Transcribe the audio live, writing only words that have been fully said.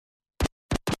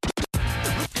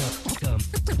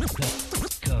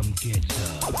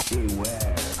where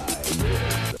I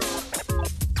live.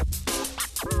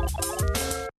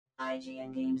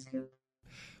 IGN Game Scoop.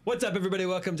 What's up, everybody?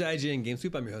 Welcome to IGN Game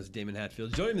Scoop. I'm your host, Damon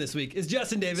Hatfield. Joining me this week is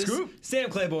Justin Davis, Scoop. Sam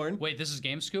Claiborne, Wait, this is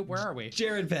Game Scoop? Where are we?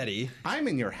 Jared Petty. I'm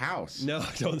in your house. No,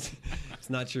 don't. It's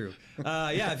not true.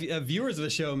 Viewers of the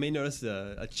show may notice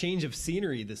a change of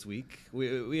scenery this week.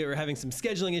 We are having some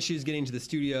scheduling issues getting to the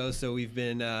studio, so we've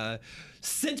been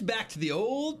sent back to the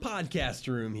old podcast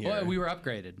room here. Well, we were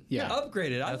upgraded. Yeah,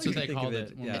 upgraded. That's what they called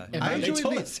it. Yeah, I They enjoy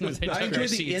told the- us it was They I took enjoy our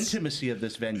the seats. intimacy of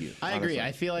this venue. I agree. honestly.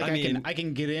 I feel like I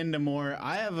can get into more.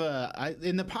 I have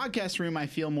in the podcast room. I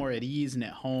feel more at ease and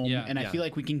at home, Yeah. and I Yeah. feel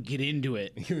like we can get into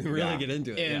it we really get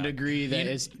into it. and yeah. agree that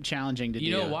You- it's challenging to do.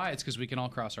 You know why? It's because we can all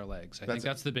cross our legs. I think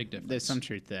that's the big difference. There's some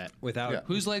truth to that. Without Yeah.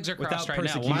 Whose legs are Without crossed right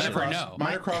now? We'll persecution. never know.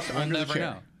 Mine are crossed We'll under the never chair.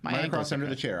 know. My Mine are ankles crossed are under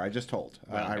the crossed. chair. I just told.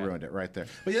 I okay. ruined it right there.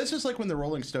 But yeah, it's just like when the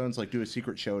Rolling Stones do a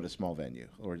secret show at a small venue.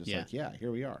 Or just Yeah.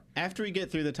 here we are. After we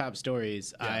get through the top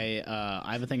stories, I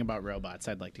have a thing about robots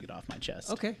I'd like to get off my chest.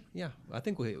 Okay, yeah, I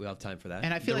think we have time for that.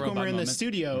 And I feel The like when we're robot in the moment.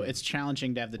 studio, it's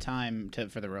challenging to have the time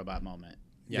for the robot moment.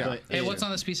 Yeah. But Hey, what's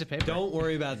on this piece of paper? Don't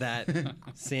worry about that,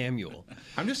 Samuel.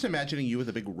 I'm just imagining you with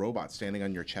a big robot standing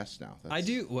on your chest now. I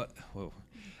do. What? Whoa.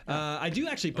 I do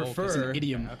actually 'cause prefer an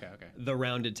idiom. Okay. the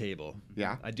rounded table.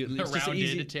 Yeah? I do. The it's just rounded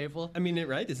easy- table? I mean,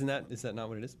 right? Isn't that not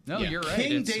what it is? No, Yeah. you're right.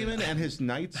 King It's, Damon and his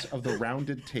Knights of the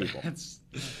Rounded Table.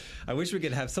 I wish we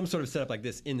could have some sort of setup like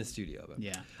this in the studio. But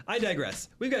Yeah. I digress.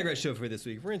 We've got a great show for you this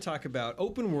week. We're going to talk about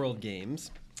open world games.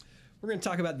 We're going to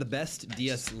talk about the best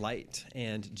DS Lite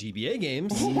and GBA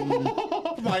games.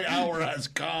 My hour has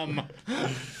come.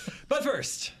 But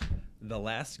first, The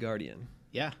Last Guardian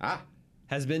Yeah.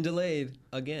 has been delayed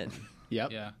again.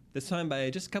 Yep. Yeah. This time by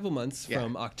just a couple months, Yeah.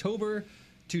 from October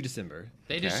to December.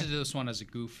 They just Okay. did this one as a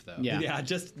goof, though. Yeah. Yeah,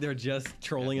 they're just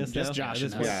trolling us Just now.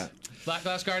 joshing At this us. point. Yeah. Black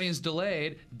Glass Guardian's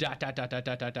delayed. ...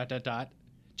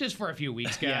 Just for a few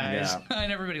weeks, guys. Yeah.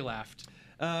 And everybody laughed.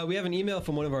 We have an email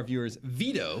from one of our viewers,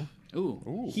 Vito.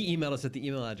 Ooh. He emailed us at the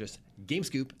email address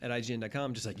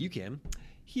gamescoop@ign.com, just like you can.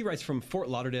 He writes from Fort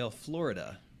Lauderdale,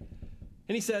 Florida.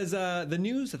 And he says, the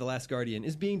news that The Last Guardian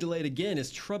is being delayed again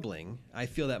is troubling. I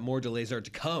feel that more delays are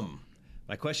to come.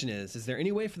 My question is there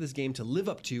any way for this game to live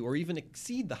up to or even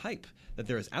exceed the hype that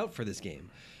there is out for this game?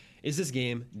 Is this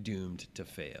game doomed to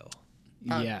fail?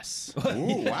 Yes.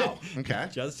 Ooh, wow. Okay.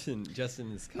 Justin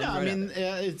is coming No, I right mean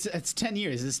at it. it's 10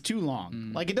 years. It's too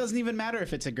long. Like it doesn't even matter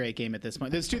if it's a great game at this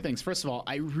point. There's two things. First of all,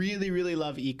 I really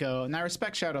love Eco, and I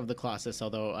respect Shadow of the Colossus,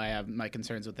 although I have my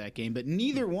concerns with that game. But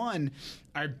neither one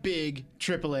are big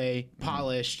AAA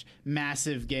polished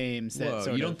massive games. That Whoa,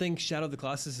 sort you of, don't think Shadow of the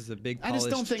Colossus is a big I polished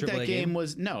just don't think AAA that game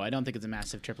was. No, I don't think it's a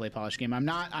massive AAA polished game. I'm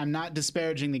not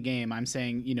disparaging the game. I'm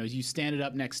saying you stand it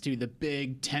up next to the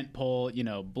big tentpole,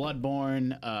 Bloodborne,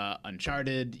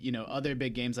 Uncharted, other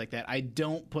big games like that. I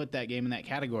don't put that game in that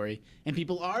category, and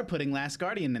people are putting Last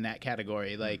Guardian in that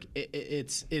category. Like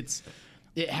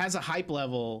it has a hype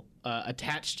level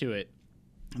attached to it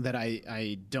that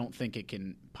I don't think it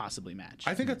can possibly match.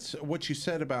 I think that's what you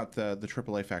said about the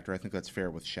AAA factor. I think that's fair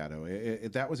with Shadow.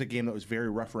 That was a game that was very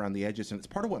rough around the edges, and it's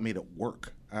part of what made it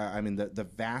work. I mean, the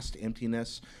vast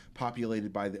emptiness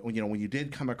populated by when you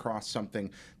did come across something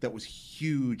that was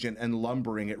huge and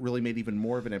lumbering, it really made even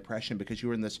more of an impression because you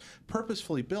were in this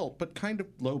purposefully built but kind of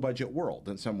low budget world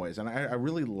in some ways. And I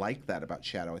really like that about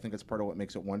Shadow. I think that's part of what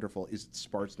makes it wonderful is its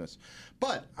sparseness.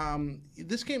 But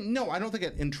this game, no, I don't think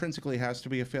it intrinsically has to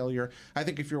be a failure. I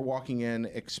think if you're walking in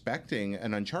expecting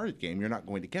an Uncharted game, you're not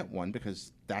going to get one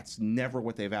because that's never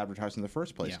what they've advertised in the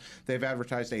first place. Yeah. They've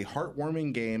advertised a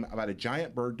heartwarming game about a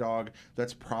giant bird dog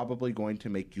that's probably going to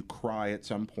make you cry at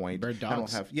some point. Bird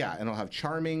dogs. And it'll have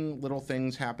charming little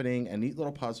things happening and neat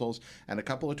little puzzles and a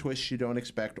couple of twists you don't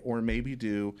expect or maybe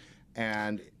do.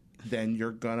 And then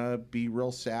you're gonna be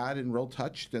real sad and real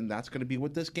touched, and that's gonna be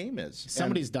what this game is.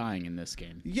 Somebody's dying in this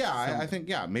game. I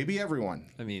think maybe everyone.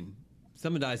 I mean,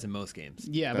 someone dies in most games.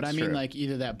 Yeah, but That's I mean, true. like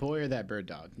either that boy or that bird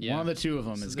dog. Yeah. One of the two of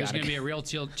them So is there's got going to be a real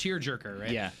tearjerker, right?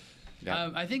 Yeah.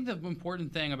 Yeah. I think the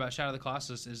important thing about Shadow of the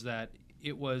Colossus is that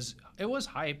it was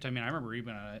hyped. I mean, I remember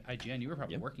even at IGN. You were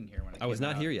probably working here when it I was came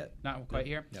not out. here yet. Not quite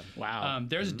here. Wow.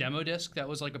 There's a demo disc that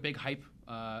was like a big hype,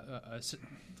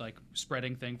 like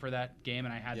spreading thing for that game,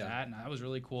 and I had that, and that was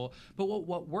really cool. But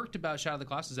what worked about Shadow of the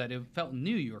Colossus is that it felt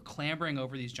new. You were clambering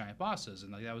over these giant bosses,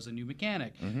 and like that was a new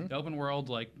mechanic. The open world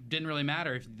didn't really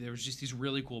matter if there was just these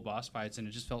really cool boss fights, and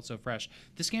it just felt so fresh.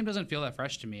 This game doesn't feel that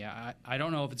fresh to me. I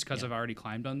don't know if it's because I've already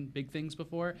climbed on big things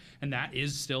before, and that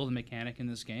is still the mechanic in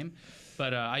this game.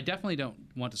 But I definitely don't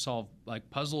want to solve like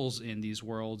puzzles in these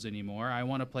worlds anymore. I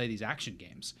want to play these action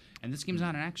games, and this game's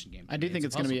not an action game. I do think a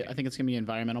it's going to puzzle be. game. I think it's going to be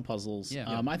environmental puzzles.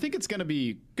 Yeah. I think it's going to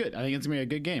be good. I think it's going to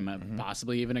be a good game,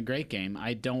 possibly even a great game.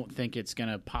 I don't think it's going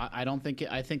to. I don't think.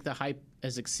 I think the hype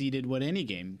has exceeded what any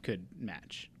game could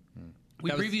match. We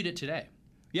That was- previewed it today.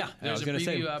 Yeah, I There's was a going to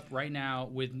preview say. up right now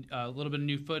with a little bit of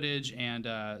new footage, and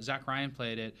Zach Ryan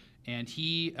played it, and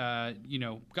he,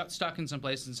 got stuck in some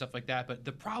places and stuff like that. But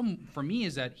the problem for me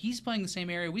is that he's playing the same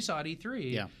area we saw at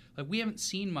E3. Yeah. Like we haven't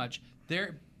seen much.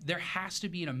 There has to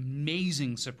be an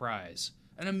amazing surprise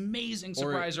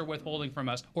or withholding from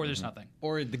us, or there's nothing.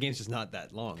 Or the game's just not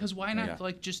that long. Because why not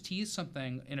Yeah. just tease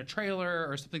something in a trailer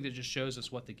or something that just shows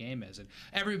us what the game is? And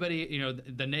everybody,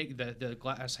 the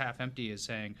glass half empty is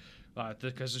saying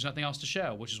because there's nothing else to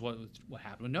show, which is what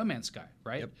happened with No Man's Sky,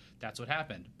 right? Yep. That's what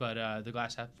happened. But the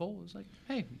glass half full is like,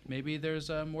 hey, maybe there's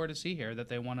more to see here that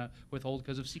they want to withhold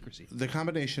because of secrecy. The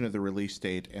combination of the release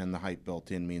date and the hype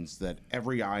built in means that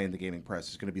every eye in the gaming press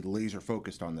is going to be laser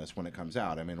focused on this when it comes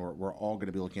out. I mean, we're all going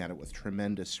to be looking at it with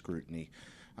tremendous scrutiny.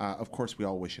 Of course, we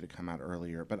all wish it had come out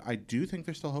earlier, but I do think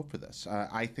there's still hope for this.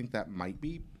 I think that might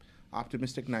be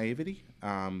optimistic naivety,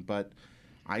 but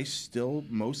I still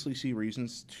mostly see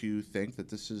reasons to think that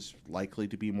this is likely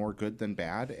to be more good than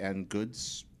bad, and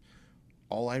good's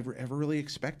all I ever really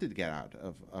expected to get out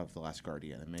of The Last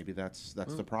Guardian, and maybe that's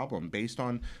the problem. Based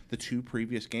on the two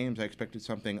previous games, I expected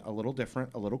something a little different,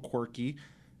 a little quirky,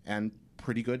 and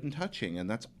pretty good and touching, and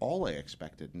that's all I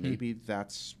expected. Maybe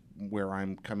that's where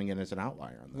I'm coming in as an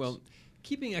outlier on this. Well,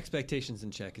 keeping expectations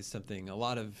in check is something a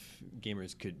lot of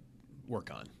gamers could work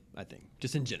on, I think,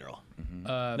 just in general.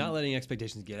 Not letting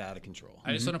expectations get out of control.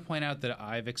 I just want to point out that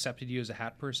I've accepted you as a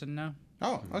hat person now.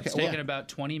 oh, okay. It's Well, taken about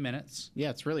 20 minutes. Yeah,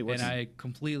 it's really And worth. I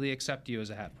completely accept you as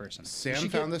a hat person. Sam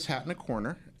found this hat in a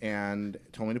corner and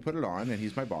told me to put it on, and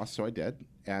he's my boss, so I did.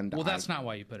 And Well, that's not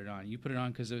why you put it on. You put it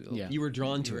on because Yeah. You were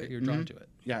drawn to it. you're drawn to it.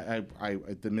 Yeah, I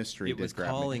the mystery It was did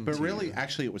grab calling me, but to really, you.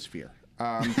 actually, it was fear.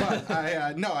 But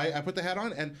I put the hat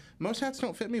on, and most hats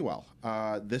don't fit me well.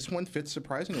 This one fits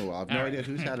surprisingly well. I have no All right. idea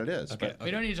whose hat it is. Okay. But We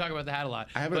don't need to talk about the hat a lot.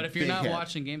 I have a But if you're big not head.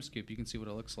 watching GameScoop, you can see what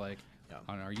it looks like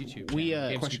on our YouTube. We,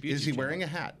 channel, question, GameScoop is he YouTube wearing a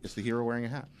channel. hat? Is the hero wearing a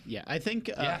hat? Yeah, I think.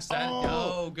 Yes.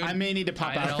 That, good. I may need to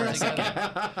pop Tying it out all for a together.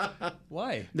 second.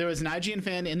 Why? There was an IGN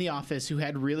fan in the office who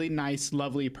had really nice,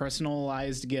 lovely,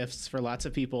 personalized gifts for lots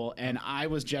of people, and I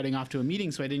was jetting off to a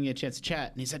meeting, so I didn't get a chance to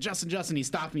chat. And he said, Justin, he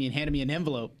stopped me and handed me an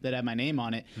envelope that had my name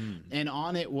on it, and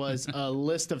on it was a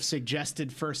list of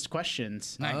suggested first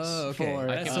questions. Nice. Oh, okay. For,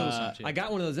 I can listen to. I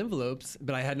got one of those envelopes,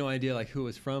 but I had no idea like who it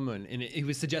was from, and it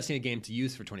was suggesting a game to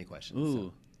use for 20 questions. Ooh.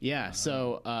 So. Yeah,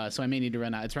 so I may need to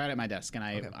run out. It's right at my desk, and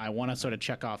I want to sort of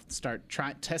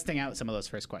start testing out some of those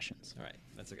first questions. All right,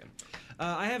 that's okay.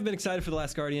 I have been excited for The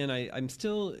Last Guardian. I'm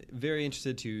still very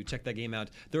interested to check that game out.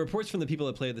 The reports from the people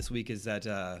that played it this week is that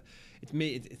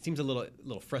it seems a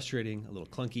little frustrating, a little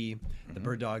clunky. The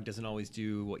bird dog doesn't always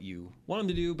do what you want him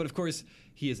to do, but of course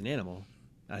he is an animal.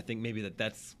 I think maybe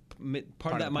that's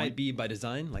part of that might be by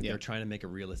design. Like Yeah. they're trying to make a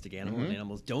realistic animal, and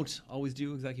animals don't always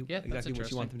do exactly Yeah, that's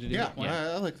what you want them to do. Yeah,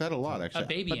 I like that a lot, actually. A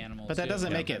baby animal. But that too.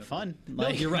 doesn't Yeah. make it fun. No,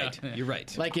 Like, you're right. You're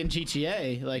right. Like in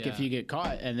GTA, like if Yeah. you get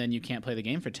caught and then you can't play the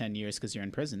game for 10 years because you're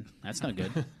in prison, that's not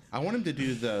good. I want him to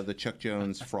do the Chuck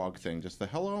Jones frog thing, just the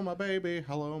 "Hello, my baby,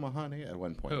 hello, my honey" at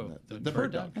one point. Who? The The bird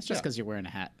bird dog. dog? That's just because you're wearing a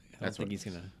hat. I don't think he's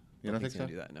gonna. You don't think he's gonna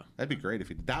so? do that? No. That'd be great if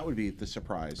he. That would be the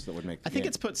surprise that would make. I think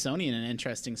it's put Sony in an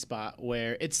interesting spot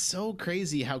where it's so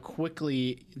crazy how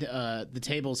quickly the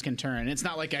tables can turn. It's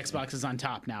not like Xbox is on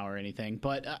top now or anything,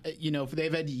 but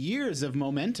they've had years of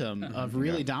momentum of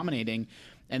really dominating,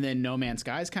 and then No Man's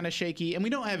Sky is kind of shaky, and we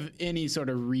don't have any sort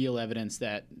of real evidence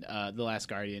that The Last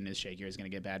Guardian is shaky or is going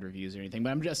to get bad reviews or anything. But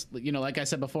I'm just, like I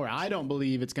said before, I don't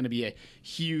believe it's going to be a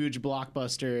huge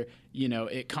blockbuster.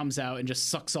 It comes out and just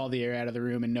sucks all the air out of the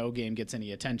room and no game gets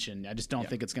any attention. I just don't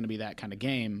think it's going to be that kind of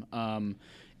game.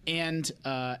 And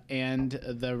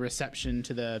the reception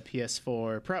to the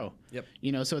PS4 Pro. Yep.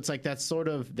 So it's like that's sort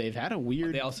of they've had a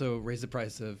weird. They also raised the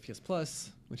price of PS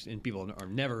Plus, and people are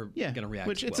never going to react.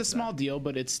 Which it's well a to small that. deal,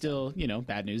 but it's still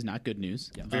bad news, not good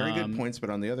news. very good points. But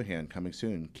on the other hand, coming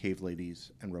soon, Cave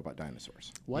Ladies and Robot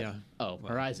Dinosaurs. What? Yeah. Oh,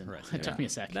 Well, Horizon. It took me a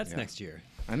second. That's next year.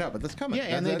 I know, but that's coming. Yeah,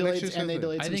 and That's- they that next delayed year's and they something.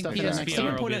 delayed I some think stuff. PSVR for next will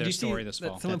year. be Someone their did you see story this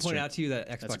fall. Someone That's pointed true. out to you that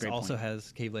That's a Xbox great also point.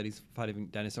 has Cave Ladies fighting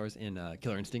dinosaurs in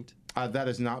Killer Instinct. That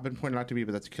has not been pointed out to me,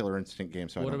 but that's a Killer Instinct game,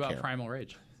 so I What don't about care. Primal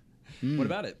Rage? What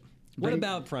about it? What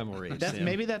about Primal Rage? Sam?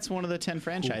 Maybe that's one of the 10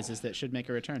 franchises that should make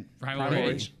a return. Primal Primal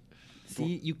Rage. Rage.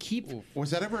 See, you keep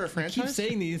Was that ever a keep franchise?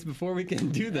 saying these before we can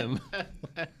do them.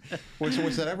 Was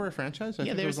that ever a franchise? I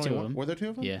think there there's was only two of one. them. Were there two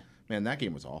of them? Yeah. Man, that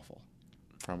game was awful.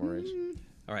 Primal Rage.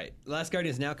 All right, Last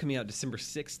Guardian is now coming out December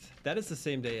 6th. That is the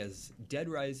same day as Dead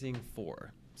Rising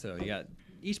 4. So you got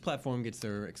each platform gets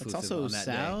their It's exclusive also on that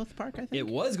South day. Park, I think. It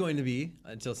was going to be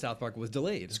until South Park was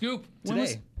delayed. Scoop. When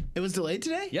was- Today. it was delayed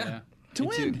today? Yeah. To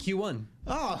Into when? Q1.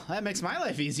 Oh, that makes my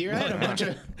life easier. I had a bunch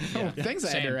of things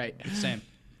I had to write. Same.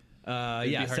 Yeah,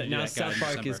 be hard so to do now that guy South in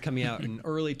Park is December. coming out in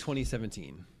early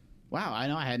 2017. Wow, I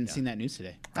know I hadn't seen that news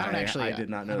today. I don't actually. I did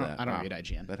not know that. I don't Wow. read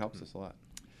IGN. That helps us a lot.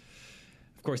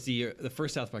 Of course, the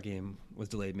first South Park game was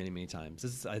delayed many, many times.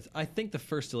 This is, I think, the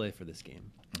first delay for this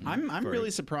game. I'm For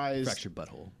really surprised. Fractured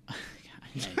Butthole.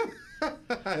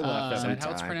 I laugh Is every that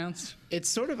how it's time. pronounced? It's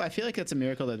sort of. I feel like it's a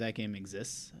miracle that game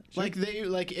exists. Like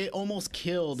it almost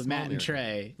killed Small Matt and miracle.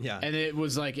 Trey. Yeah. and it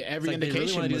was like every like they really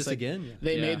indication wanna do was this like again? Yeah.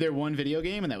 they Yeah. made their one video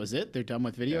game and that was it. They're done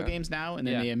with video Yeah. games now, and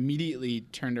then Yeah. they immediately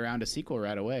turned around a sequel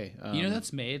right away.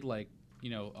 That's made like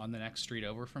on the next street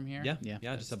over from here. Yeah, Yeah. yeah,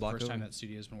 That's just a the block first over. time that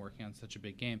studio's been working on such a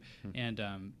big game, and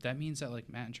that means that like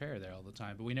Matt and Trey are there all the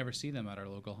time, but we never see them at our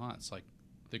local haunts, like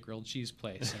the grilled cheese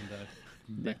place and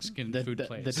the Mexican food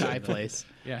place, the Thai and place.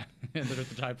 Yeah, and they're at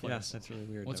the Thai place. Yeah, that's really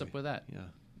weird. What's up with that? Yeah.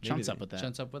 Chunks Maybe up with that.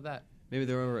 Chunks up with that. Maybe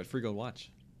they're over at Free Gold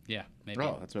Watch. Yeah, maybe.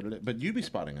 Oh, that's what it is. But you be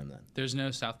spotting them then. There's no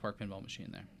South Park pinball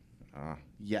machine there.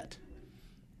 Yet.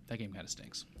 That game kind of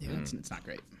stinks. Yeah, it's not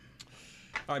great.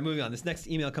 All right, moving on. This next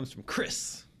email comes from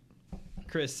Chris.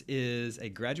 Chris is a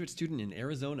graduate student in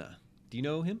Arizona. Do you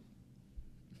know him?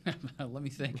 Let me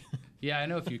think. Yeah, I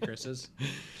know a few Chris's.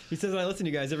 He says, I listen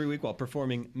to you guys every week while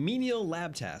performing menial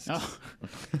lab tasks Oh,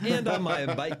 and on my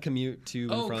bike commute to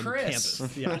and Oh, from Chris.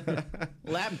 campus. Yeah,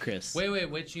 Lab Chris. Wait,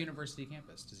 which university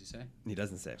campus does he say? he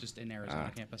doesn't say. Just in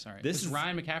Arizona campus. All right. This This is-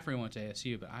 Ryan McCaffrey went to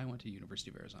ASU, but I went to University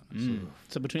of Arizona.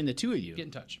 So between the two of you, Get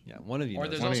in touch. Yeah, one of you Or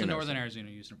knows. there's One of also you knows. Northern Arizona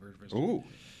University. Ooh.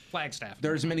 Flagstaff.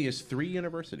 There's as many as 3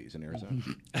 universities in Arizona.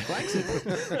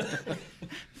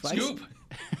 Scoop.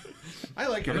 I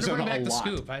like I'm gonna Arizona bring back a the lot.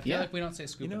 scoop. I feel Yeah. like we don't say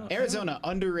scoop You know, enough. Arizona,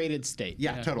 underrated state.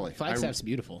 Yeah, totally. Flagstaff's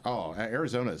beautiful. Oh,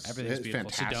 Arizona's Everything's it's beautiful.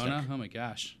 fantastic. Sedona. Oh my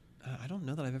gosh. I don't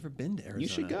know that I've ever been to Arizona. You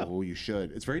should go. Oh, you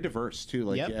should. It's very diverse too.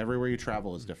 Like Yep. everywhere you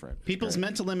travel is different. It's People's great.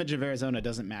 mental image of Arizona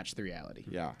doesn't match the reality.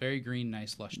 Yeah. Very green,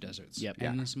 nice, lush deserts. Yep. And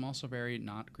Yeah. there's some also very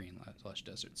not green, lush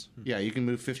deserts. Yeah, you can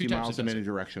move 50 Two types miles of in any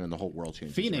desert. direction and the whole world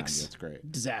changes Phoenix, around you. It's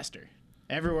great. disaster.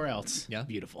 Everywhere else, Yeah.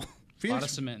 beautiful. A lot of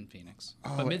Phoenix, cement in Phoenix.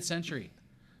 Oh, But mid-century.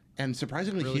 and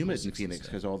surprisingly Really humid cool in 60s Phoenix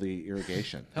there. because all the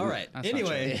irrigation. All right. That's not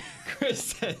Anyway, Chris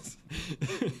says,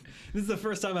 this is the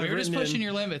first time I've We were just written pushing in.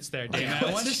 your limits there, Damon.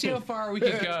 I wanted to see how far we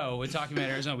could go with talking about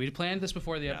Arizona. We planned this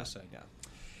before the episode. Yeah.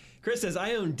 Chris says,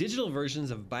 I own digital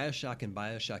versions of Bioshock and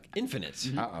Bioshock Infinite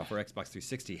for Xbox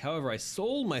 360. However, I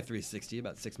sold my 360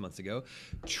 about 6 months ago,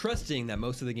 trusting that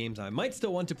most of the games I might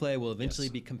still want to play will eventually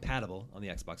be compatible on the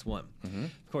Xbox One.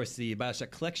 Of course, the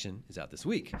Bioshock collection is out this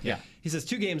week. Yeah. He says,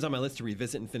 2 games on my list to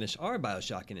revisit and finish are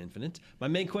Bioshock and Infinite. My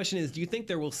main question is, do you think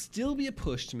there will still be a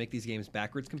push to make these games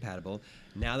backwards compatible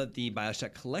now that the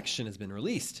Bioshock collection has been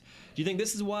released? Do you think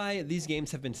this is why these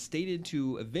games have been stated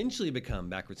to eventually become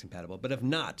backwards compatible, but have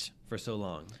not for so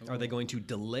long? Are they going to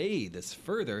delay this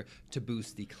further to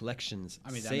boost the collection's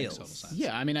I mean, that sales? makes total sense.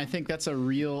 Yeah, I mean, I think that's a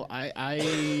real.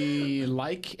 I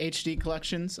like HD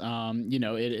collections.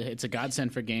 It's a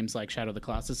godsend for games like Shadow of the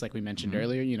Colossus, like we mentioned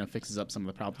earlier. Fixes up some of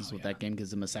the problems with that game,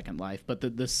 gives them a second life. But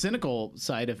the cynical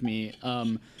side of me,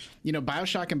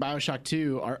 Bioshock and Bioshock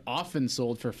 2 are often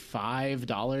sold for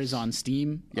 $5 on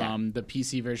Steam. Yeah. The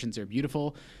PC versions are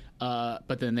beautiful.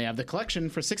 But then they have the collection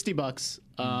for $60,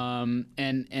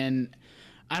 and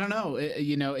I don't know,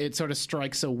 it sort of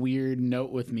strikes a weird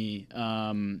note with me,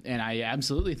 and I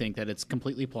absolutely think that it's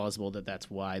completely plausible that that's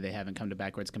why they haven't come to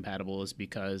backwards compatible, is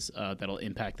because that'll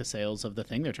impact the sales of the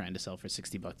thing they're trying to sell for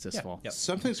 $60 this fall. Yep.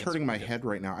 Something's hurting my head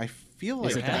right now. I feel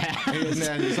like Is it that?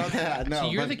 It's not that. No, So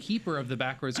you're but- the keeper of the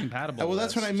backwards compatible. well,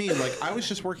 that's what I list. mean. Like I was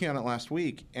just working on it last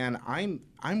week, and I'm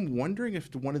wondering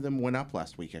if one of them went up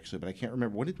last week actually, but I can't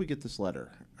remember. When did we get this letter?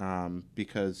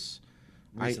 Because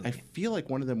I Recently. feel like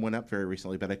one of them went up very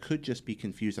recently, but I could just be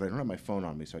confused, and I don't have my phone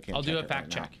on me, so I can't. I'll do check a it fact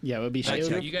right now. check. Yeah, it would be. Fact it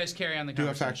would- check. You guys carry on the Do a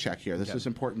conversation. fact check here. This is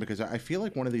important because I feel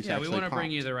like one of these. Yeah, we actually want to bring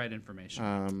popped. you the right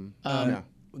information. Yeah.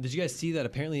 Did you guys see that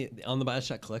apparently on the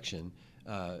Bioshock collection,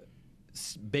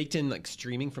 baked in like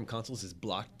streaming from consoles is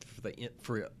blocked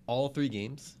for all 3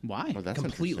 games? Why? Oh, that's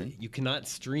Completely. interesting. You cannot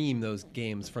stream those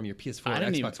games from your PS4 I or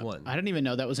didn't Xbox even. One. I didn't even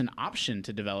know that was an option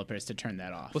to developers to turn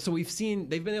that off. Well, so we've seen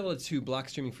they've been able to block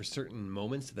streaming for certain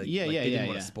moments that Yeah, they yeah, didn't yeah,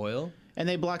 want yeah. to spoil. And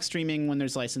they block streaming when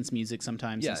there's licensed music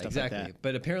sometimes. Yeah, and stuff exactly. Like that.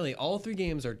 But apparently, all 3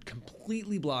 games are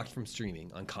completely blocked from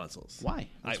streaming on consoles. Why?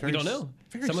 We very don't know.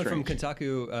 very Someone from strange.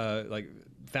 Kotaku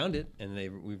found it, and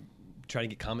we tried to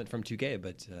get comment from 2K,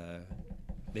 but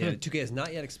 2K has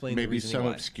not yet explained the Maybe reasoning some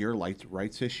why. obscure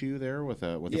rights issue there with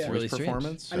a Yeah. voice Really strange.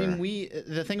 performance. I mean,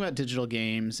 the thing about digital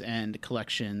games and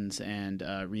collections and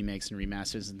remakes and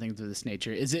remasters and things of this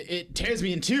nature is it tears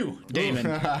me in two, Damon.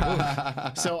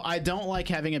 So I don't like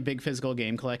having a big physical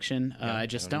game collection. I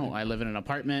just don't. I live in an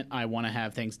apartment. I want to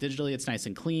have things digitally. It's nice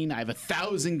and clean. I have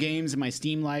 1,000 games in my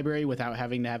Steam library without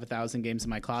having to have 1,000 games in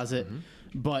my closet.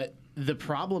 But the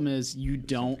problem is you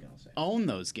don't own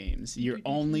those games. You're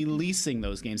only leasing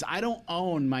those games. I don't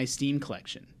own my Steam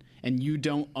collection. And you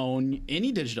don't own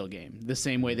any digital game the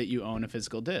same way that you own a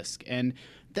physical disc. And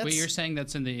that's Wait, you're saying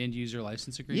that's in the end user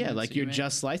license agreement? yeah, like you're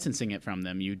just licensing it from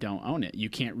them. You don't own it. You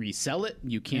can't resell it.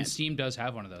 You And can't. Steam does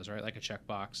have one of those, right? Like a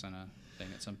checkbox and a thing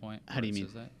at some point. How do you where it mean?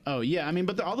 says that. Oh yeah, I mean,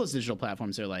 but all those digital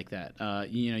platforms are like that.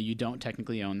 You don't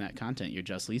technically own that content. You're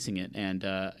just leasing it, and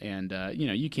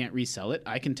you can't resell it.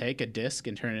 I can take a disc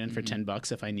and turn it in for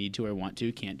 $10 if I need to or want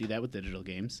to. Can't do that with digital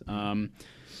games.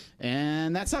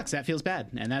 And that sucks. That feels bad.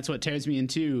 And that's what tears me in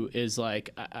two. Is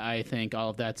like I think all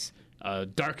of that's a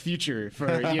dark future for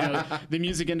the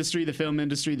music industry, the film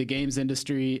industry, the games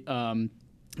industry.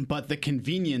 But the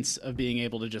convenience of being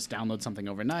able to just download something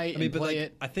overnight and play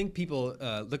it. I think people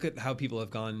look at how people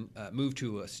have moved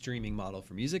to a streaming model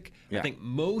for music. Yeah. I think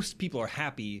most people are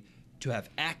happy to have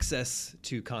access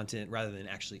to content rather than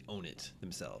actually own it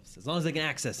themselves. As long as they can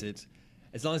access it,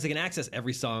 as long as they can access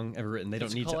every song ever written, they don't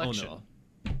It's need to own it collection. all.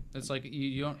 It's like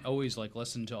you don't always like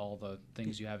listen to all the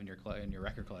things you have in your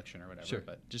record collection or whatever. Sure.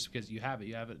 But just because you have it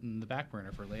in the back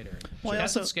burner for later. Well, So that's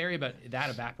also- what's scary about that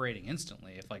evaporating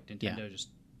instantly. If like Nintendo Yeah. just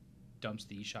dumps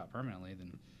the eShop permanently,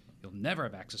 then you'll never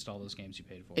have access to all those games you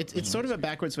paid for. It's sort of a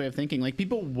backwards way of thinking. Like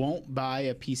people won't buy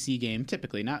a PC game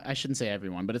typically. Not I shouldn't say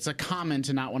everyone, but it's a common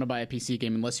to not want to buy a PC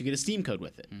game unless you get a Steam code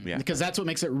with it. Yeah. Because that's what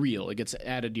makes it real. It gets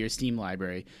added to your Steam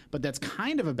library. But that's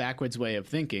kind of a backwards way of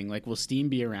thinking. Like will Steam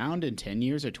be around in 10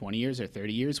 years or 20 years or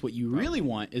 30 years? What you really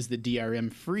want is the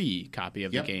DRM free copy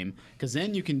of Yep. the game because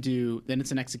then you can then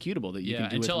it's an executable that you can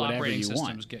do with until whatever operating you systems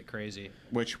want. get crazy.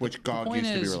 which The GOG point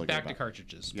used to be is really back good to about.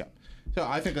 cartridges. Yeah. So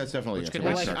I think that's definitely Which could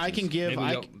Well, make like I can give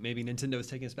Maybe Nintendo is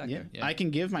taking us back there. Yeah. I can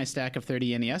give my stack of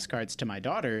 30 NES cards to my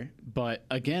daughter, but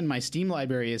again, my Steam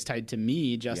library is tied to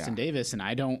me, Justin Yeah. Davis, and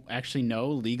I don't actually know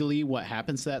legally what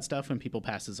happens to that stuff when people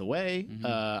passes away.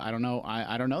 I don't know.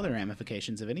 I don't know the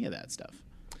ramifications of any of that stuff.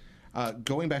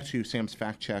 Going back to Sam's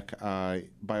fact check,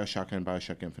 BioShock and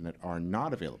BioShock Infinite are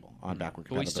not available on backward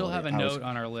But we compatibility. still have a I was- note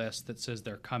on our list that says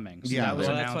they're coming. So Yeah, that was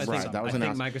well, Well, that's announced. what I Right, think. that was I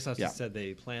think announced. Microsoft Yeah. has said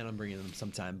they plan on bringing them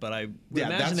sometime, but I would Yeah,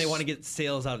 imagine they that's- want to get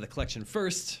sales out of the collection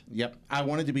first. Yep, I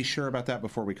wanted to be sure about that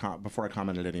before I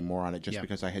commented any more on it, just Yeah.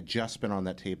 because I had just been on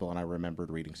that table and I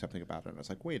remembered reading something about it. And I was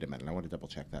like, wait a minute, I want to double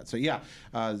check that. So yeah,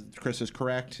 Chris is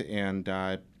correct, and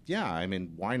yeah, I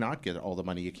mean, why not get all the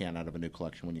money you can out of a new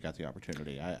collection when you got the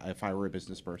opportunity? If I were a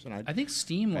business person, I think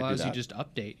Steam I'd do allows you that. just to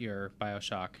update your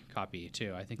BioShock copy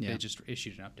too. I think Yeah. they just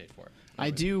issued an update for it. I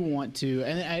do want to,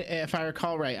 and if I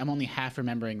recall right, I'm only half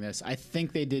remembering this. I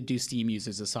think they did do Steam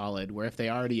users a solid, where if they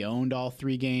already owned all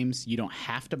 3 games, you don't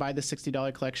have to buy the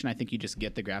 $60 collection. I think you just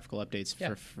get the graphical updates Yeah.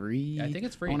 for free. I think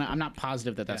it's free. I'm not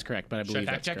positive that that's correct, but I Should I believe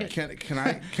fact that's check it?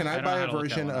 correct. can I I don't know buy how a to look that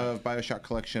version one up. of BioShock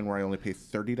Collection where I only pay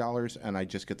 $30 and I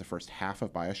just get the first half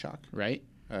of BioShock? Right?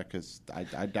 Because I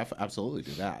absolutely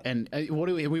do that. And what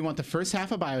do we want? The first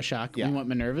half of BioShock. Yeah. We want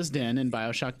Minerva's Den and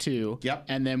BioShock 2. Yep.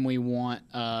 And then we want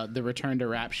the Return to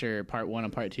Rapture Part 1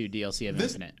 and Part 2 DLC of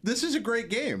Infinite. This is a great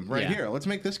game right Yeah. here. Let's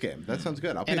make this game. That sounds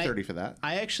good. I'll pay And 30 for that.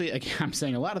 I actually, again, I'm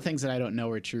saying a lot of things that I don't know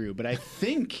are true, but I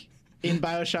think in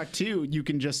BioShock 2 you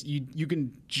can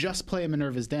just play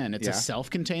Minerva's Den. It's Yeah. a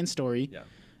self-contained story. Yeah.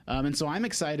 And so I'm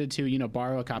excited to,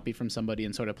 borrow a copy from somebody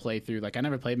and sort of play through. Like I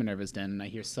never played Minerva's Den, and I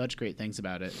hear such great things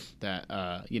about it that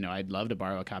I'd love to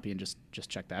borrow a copy and just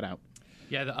check that out.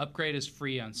 Yeah, the upgrade is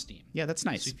free on Steam. Yeah, that's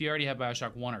nice. So if you already have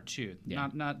BioShock 1 or 2, Yeah.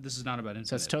 not this is not about Infinite.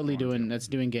 So that's totally if you want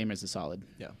doing gamers a solid.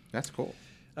 Yeah. That's cool.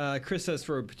 Chris says,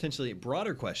 for a potentially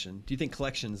broader question, do you think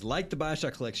collections like the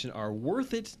BioShock collection are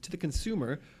worth it to the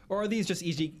consumer, or are these just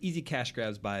easy cash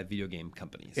grabs by video game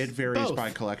companies? It varies Both. by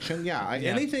collection. Yeah,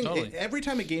 Yeah, totally. every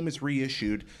time a game is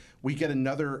reissued, we get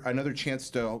another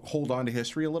chance to hold on to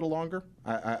history a little longer.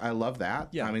 I love that.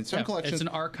 Yeah. I mean, some Yeah, collections. it's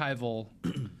an archival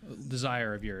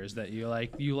desire of yours that you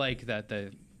like that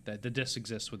the disc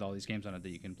exists with all these games on it that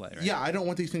you can play, right? Yeah, I don't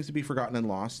want these things to be forgotten and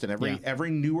lost. And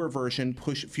every newer version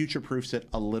future proofs it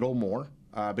a little more.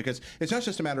 Because it's not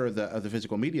just a matter of the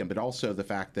physical medium, but also the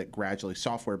fact that gradually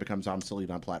software becomes obsolete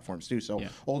on platforms too. So Yeah.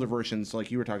 older versions,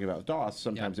 like you were talking about with DOS,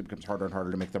 sometimes it becomes harder and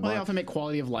harder to make them Well, they run. often make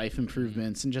quality of life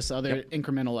improvements and just other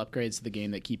incremental upgrades to the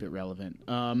game that keep it relevant.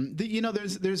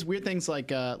 There's weird things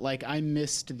like I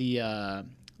missed the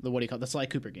the Sly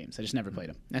Cooper games. I just never played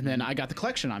them. And then I got the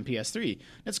collection on PS3.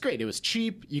 It's great. It was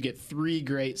cheap. You get 3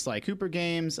 great Sly Cooper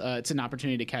games. It's an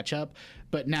opportunity to catch up.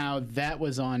 But now that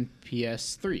was on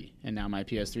PS3, and now my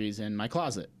PS3 is in my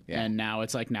closet. Yeah. And now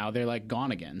it's like, now they're like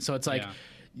gone again. So it's like,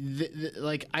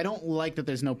 like I don't like that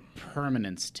there's no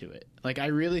permanence to it. Like I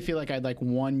really feel like I'd like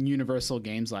one universal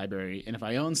games library, and if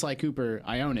I own Sly Cooper,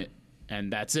 I own it.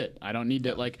 And that's it. I don't need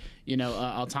to, like, you know,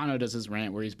 Altano does his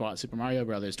rant where he's bought Super Mario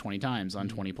Brothers 20 times on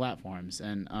 20 platforms.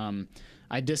 And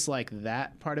I dislike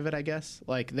that part of it, I guess.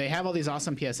 Like, they have all these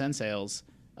awesome PSN sales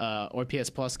or PS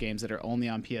Plus games that are only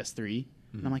on PS3.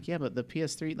 And I'm like, yeah, but the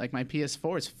PS3, like, my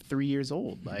PS4 is 3 years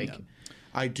old. Like,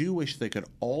 I do wish they could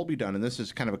all be done, and this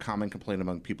is kind of a common complaint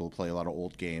among people who play a lot of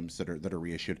old games that are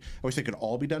reissued. I wish they could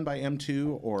all be done by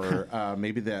M2, or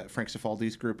maybe the Frank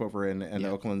Cifaldi's group over in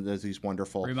Oakland does these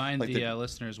wonderful. Remind like the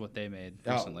listeners what they made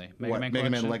recently. Mega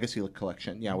Man Legacy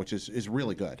Collection, which is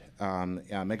really good.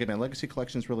 Mega Man Legacy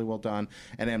Collection is really well done,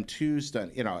 and M2's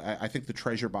done. You know, I think the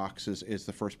Treasure Box is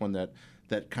the first one that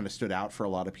kind of stood out for a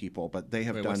lot of people, but they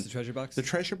have done. What's the Treasure Box? The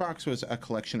Treasure Box was a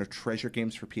collection of treasure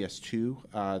games for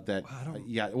PS2 that.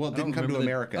 It didn't come to remember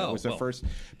America. It was the first,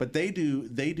 but they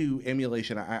do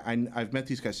emulation. I've met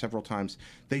these guys several times.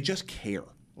 They just care.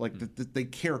 Like they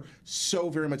care so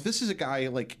very much. This is a guy,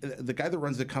 like the guy that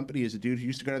runs the company is a dude who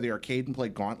used to go to the arcade and play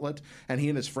Gauntlet, and he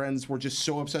and his friends were just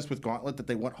so obsessed with Gauntlet that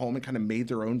they went home and kind of made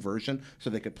their own version so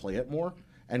they could play it more.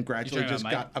 And gradually just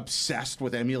got obsessed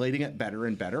with emulating it better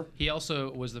and better. He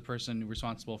also was the person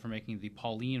responsible for making the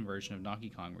Pauline version of Donkey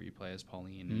Kong, where you play as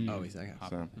Pauline. Oh, he's that guy.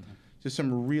 So, just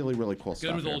some really, really cool stuff.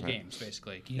 Good with here, old right? games,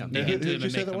 basically. Yeah. Dig into Who them did you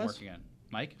and say make that them was? work again.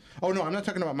 Mike? Oh no, I'm not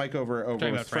talking about Mike over with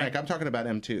about Frank. Frank? I'm talking about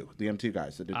M2, the M2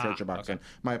 guys that did Treasure Box. okay. And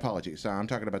my apologies. I'm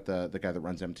talking about the guy that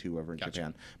runs M2 over in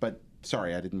Japan. But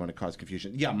sorry, I didn't want to cause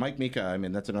confusion. Yeah, Mike Mika. I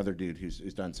mean, that's another dude who's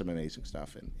done some amazing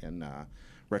stuff in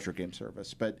retro game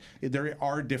service. But there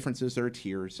are differences. There are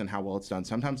tiers in how well it's done.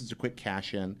 Sometimes it's a quick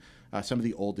cash in. Some of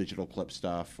the old digital clip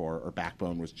stuff or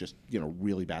Backbone was just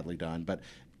really badly done. But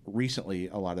recently,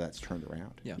 a lot of that's turned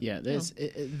around. Yeah. There's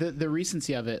the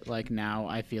recency of it. Like now,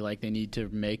 I feel like they need to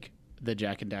make the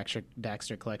Jack and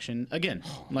Daxter collection again,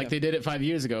 like they did it 5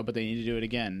 years ago, but they need to do it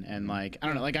again. And like I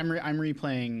don't know, like I'm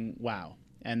replaying WoW,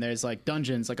 and there's like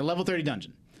dungeons, like a level 30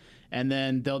 dungeon. And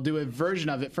then they'll do a version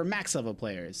of it for max level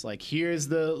players. Like, here's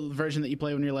the version that you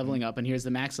play when you're leveling up, and here's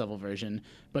the max level version.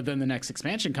 But then the next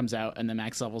expansion comes out, and the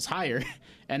max level's higher,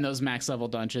 and those max level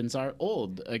dungeons are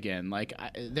old again. Like,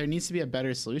 there needs to be a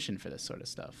better solution for this sort of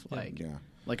stuff.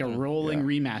 Like a rolling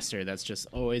remaster that's just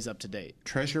always up to date.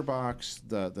 Treasure Box,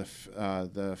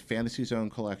 the Fantasy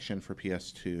Zone collection for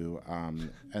PS2,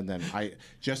 and then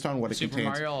just on what it Super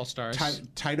contains. Mario All-Stars.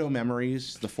 Taito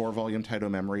Memories, the 4-volume Taito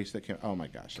Memories that came. Oh my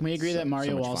gosh! Can we agree that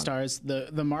Mario much fun. All-Stars,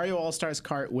 the Mario All-Stars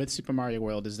cart with Super Mario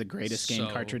World is the greatest game So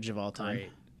cartridge of all time? Great.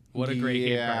 What a great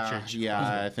game cartridge.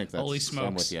 Yeah, I think that's. Holy I'm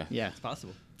smokes. with you. Yeah. It's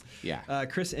possible. Yeah.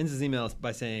 Chris ends his email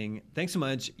by saying, "Thanks so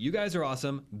much. You guys are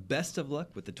awesome. Best of luck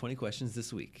with the 20 questions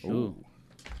this week." Ooh.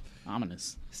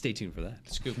 Ominous. Stay tuned for that.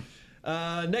 Scoop.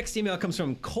 Next email comes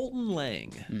from Colton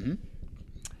Lang. Mm-hmm.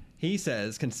 He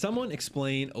says, "Can someone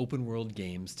explain open world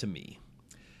games to me?"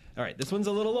 All right, this one's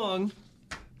a little long.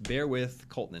 Bear with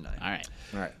Colton and I.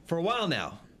 All right. For a while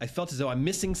now, I felt as though I'm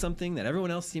missing something that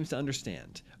everyone else seems to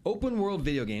understand. Open world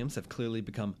video games have clearly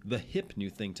become the hip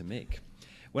new thing to make.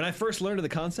 When I first learned of the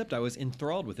concept, I was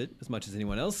enthralled with it as much as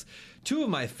anyone else. Two of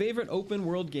my favorite open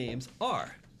world games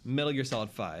are Metal Gear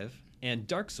Solid 5 and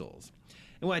Dark Souls.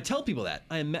 And when I tell people that,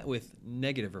 I am met with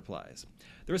negative replies.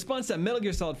 The response that Metal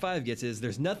Gear Solid 5 gets is,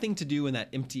 there's nothing to do in that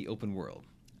empty open world.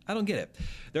 I don't get it.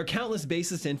 There are countless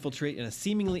bases to infiltrate in a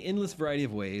seemingly endless variety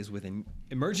of ways, with an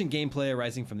emergent gameplay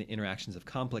arising from the interactions of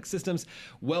complex systems,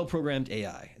 well-programmed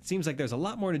AI. It seems like there's a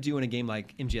lot more to do in a game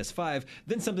like MGS5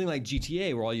 than something like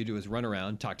GTA, where all you do is run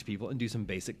around, talk to people, and do some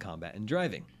basic combat and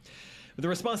driving. But the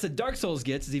response that Dark Souls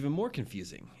gets is even more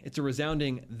confusing. It's a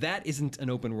resounding, that isn't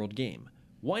an open-world game.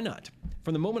 Why not?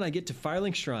 From the moment I get to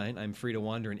Firelink Shrine, I'm free to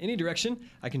wander in any direction.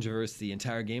 I can traverse the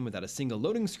entire game without a single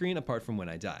loading screen apart from when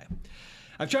I die.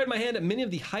 I've tried my hand at many of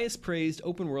the highest praised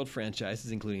open world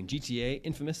franchises, including GTA,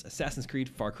 Infamous, Assassin's Creed,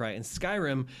 Far Cry, and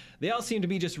Skyrim. They all seem to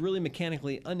be just really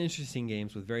mechanically uninteresting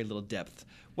games with very little depth.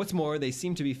 What's more, they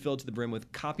seem to be filled to the brim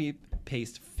with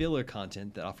copy-paste filler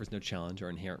content that offers no challenge or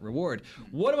inherent reward.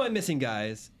 What am I missing,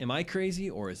 guys? Am I crazy,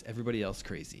 or is everybody else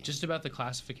crazy? Just about the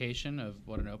classification of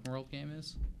what an open world game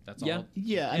is? That's Yeah. all?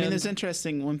 Yeah, I mean, it's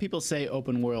interesting when people say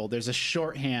open world. There's a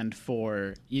shorthand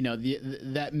for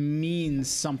that means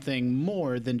something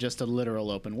more than just a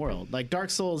literal open world. Like Dark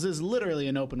Souls is literally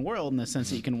an open world in the sense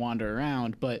that you can wander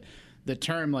around, but the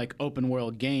term like open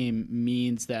world game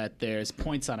means that there's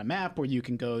points on a map where you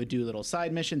can go do little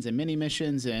side missions and mini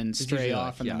missions and stray usually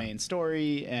off from the main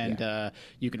story, and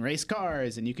you can race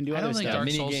cars and you can do I other don't think stuff. Dark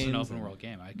Mini Souls is an games open world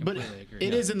game. I But completely agree.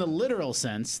 it is in the literal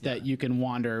sense that you can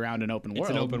wander around an open world.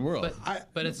 It's an open world.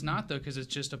 But it's not though, because it's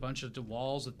just a bunch of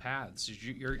walls with paths.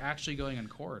 You're actually going in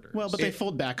corridors. Well, but they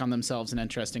fold back on themselves in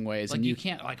interesting ways, like and you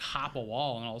can't like hop a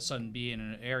wall and all of a sudden be in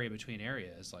an area between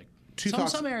areas. Like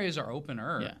thoughts- some areas are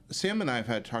opener. Yeah. Sam and I have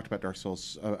had talked about Dark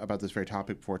Souls about this very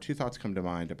topic before. Two thoughts come to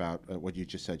mind about what you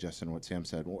just said, Justin, and what Sam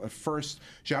said. Well, first,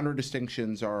 genre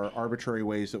distinctions are arbitrary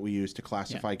ways that we use to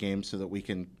classify games so that we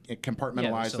can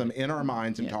compartmentalize them in our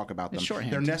minds and talk about them. It's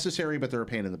shorthand. They're necessary, but they're a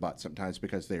pain in the butt sometimes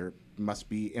because they must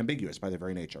be ambiguous by their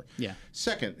very nature. Yeah.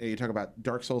 Second, you talk about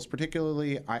Dark Souls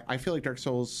particularly. I feel like Dark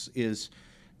Souls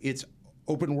it's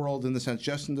open world in the sense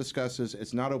Justin discusses.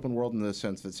 It's not open world in the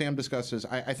sense that Sam discusses.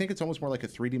 I think it's almost more like a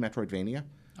 3D Metroidvania.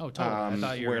 Oh, totally. I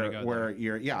thought you were going to go where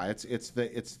there. it's the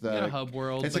got a hub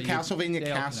world, It's a but Castlevania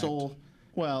they all castle.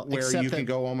 Well, where except you can that-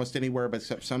 go almost anywhere, but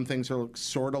except some things are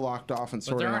sort of locked off and But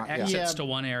sort there of aren't not. exits Yeah. to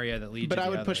one area that lead But to I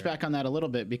the would push other. back on that a little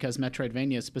bit because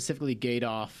Metroidvania specifically gate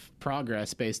off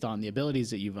progress based on the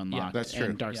abilities that you've unlocked. That's true.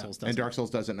 And Dark Souls doesn't. And Dark Souls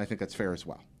doesn't, and I think that's fair as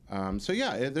well. So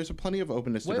yeah, there's a plenty of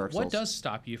openness to Dark Souls. What does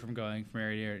stop you from going from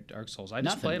area to Dark Souls? I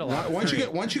just Nothing. played a lot. of Once you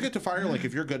three. get to fire, like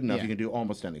if you're good enough, Yeah. you can do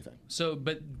almost anything. So,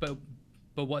 but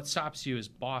what stops you is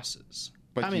bosses.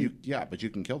 But I mean- but you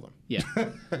can kill them. Yeah.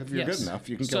 If you're Yes. good enough,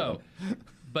 you can kill them.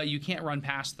 But you can't run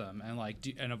past them and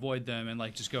and avoid them and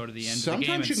like just go to the end of the game. Sometimes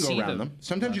you and can see go around them.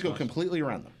 Sometimes you go That's completely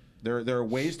around them. There are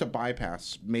ways to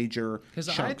bypass major Because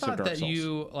chunks I of thought Dark that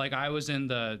Souls. I was in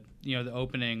the the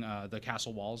opening the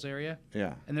castle walls area.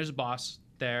 Yeah. And there's a boss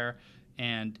there,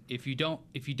 and if you don't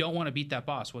want to beat that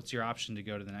boss, what's your option to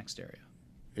go to the next area?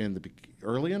 In the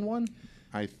early in one,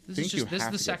 I This think is the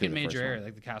to second get through the major first area, one.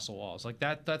 like the castle walls. Like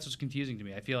that's what's confusing to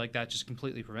me. I feel like that just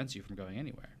completely prevents you from going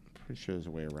anywhere. Pretty sure there's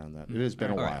a way around that. It has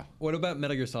been a All while. right. What about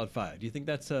Metal Gear Solid 5? Do you think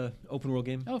that's a open world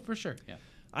game? Oh, for sure. Yeah.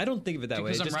 I don't think of it that way.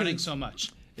 Because I'm just running it's- so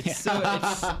much. It's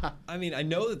I mean, I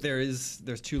know that there's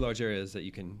two large areas that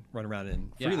you can run around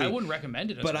in Yeah, freely. I wouldn't recommend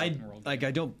it as But an I open world. I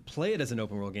don't play it as an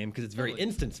open world game because it's very Totally.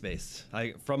 instance based.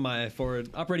 From my forward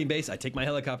operating base, I take my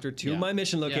helicopter to Yeah. my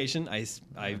mission location.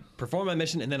 I perform my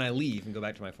mission and then I leave and go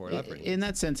back to my forward operating. In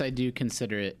that sense, I do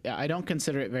consider it. I don't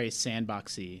consider it very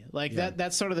sandboxy. Like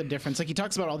that's sort of the difference. Like he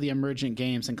talks about all the emergent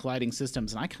games and colliding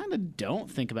systems, and I kind of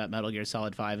don't think about Metal Gear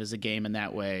Solid 5 as a game in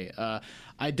that way.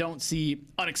 I don't see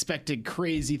unexpected,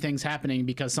 crazy things happening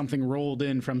because something rolled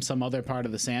in from some other part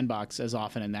of the sandbox as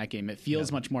often in that game. It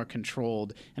feels much more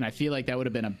controlled, and I feel like that would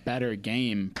have been a better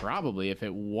game probably if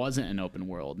it wasn't an open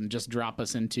world and just drop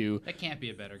us into. That can't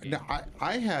be a better game. No,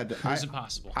 I had. It was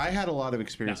impossible. I had a lot of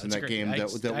experience No, in it's that great. game I that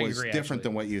was agree, different actually.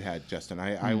 than what you had, Justin.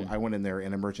 I went in there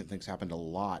and emergent things happened a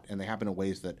lot, and they happened in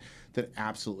ways that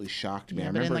absolutely shocked me. I but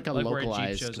in remember. like a Like where a jeep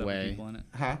localized shows up with way. people in it.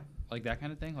 Huh? Like that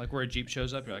kind of thing? Like where a jeep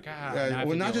shows up, you're like, now I have Well,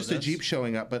 to not deal just with a this. Jeep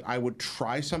showing up, but I would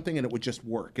try something and it would just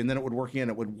work, and then it would work again.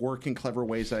 It would work in clever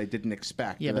ways that I didn't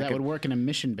expect. Yeah, and but I that could- would work in a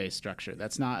mission-based structure.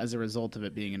 That's not as a result of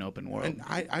it being an open world. And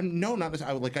I'm no, not as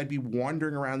I'd be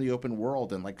wandering around the open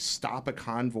world and like stop a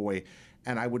convoy,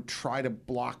 and I would try to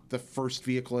block the first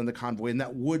vehicle in the convoy, and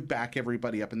that would back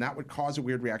everybody up, and that would cause a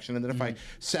weird reaction. And then if I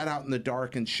sat out in the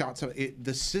dark and shot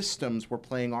the systems were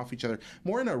playing off each other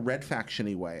more in a Red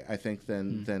Faction-y way, I think,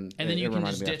 than And then you it can reminded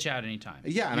just me of. ditch out anytime.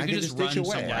 Yeah, and you I can could just ditch run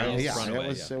away. somewhere I- else. yeah, Run it away,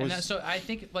 was. yeah. It And was that, so I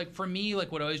think, like for me,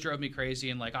 like what always drove me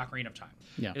crazy in like Ocarina of Time,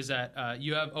 Yeah. is that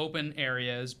you have open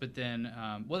areas, but then,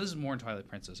 well, this is more in Twilight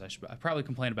Princess. I probably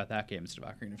complain about that game instead of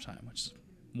Ocarina of Time, which is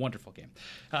a wonderful game.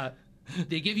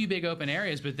 They give you big open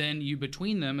areas, but then you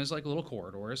between them is like little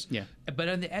corridors. Yeah. But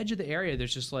on the edge of the area,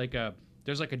 there's just like a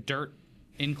dirt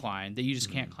incline that you just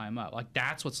can't climb up. Like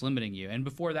that's what's limiting you. And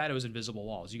before that, it was invisible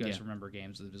walls. You guys Yeah. remember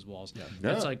games with invisible walls? Yeah. Yeah.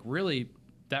 That's like really.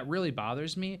 That really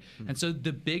bothers me. And so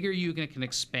the bigger you can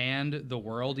expand the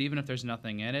world, even if there's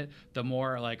nothing in it, the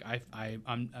more like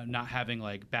I'm not having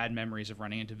like bad memories of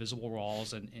running into visible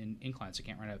walls and inclines I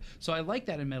can't run out. So I like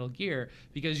that in Metal Gear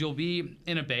because you'll be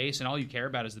in a base and all you care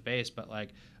about is the base, but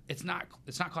like it's not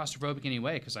claustrophobic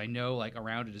anyway because I know like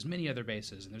around it is many other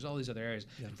bases and there's all these other areas.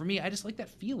 And for me, I just like that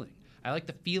feeling. I like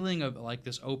the feeling of like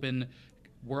this open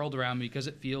world around me because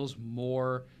it feels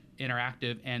more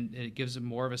interactive and it gives it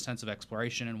more of a sense of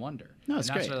exploration and wonder. No, it's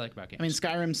and that's great. what I like about games. I mean,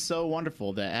 Skyrim's so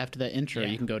wonderful that after that intro, Yeah.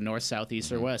 you can go north, south,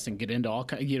 east, or west and get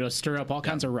into stir up all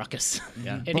kinds of ruckus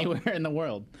Yeah. anywhere in the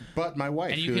world. But my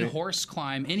wife, and you can horse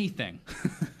climb anything.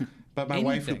 But my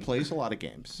wife, who anything. plays a lot of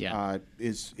games, Yeah.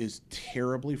 is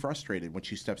terribly frustrated when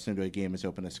she steps into a game as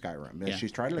open as Skyrim. Yeah.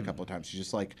 She's tried it a couple of times. She's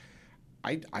just like,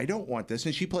 I don't want this.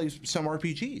 And she plays some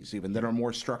RPGs even that are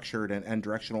more structured and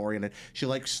directional oriented. She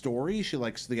likes story. She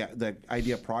likes the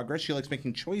idea of progress. She likes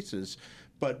making choices.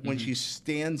 But when she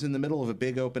stands in the middle of a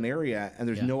big open area and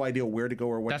there's no idea where to go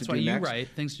or what That's to why do you next, write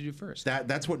things to do first.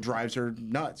 that's what drives her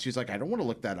nuts. She's like, I don't want to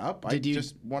look that up. I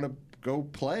just want to go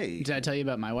play. Did I tell you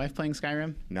about my wife playing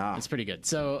Skyrim? Nah. It's pretty good.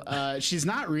 So she's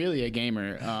not really a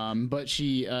gamer, but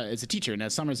she is a teacher and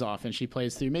has summers off, and she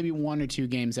plays through maybe 1 or 2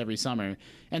 games every summer.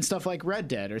 And stuff like Red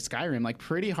Dead or Skyrim, like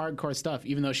pretty hardcore stuff,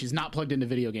 even though she's not plugged into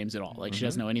video games at all. Like she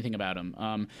doesn't know anything about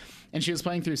them. And she was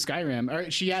playing through Skyrim,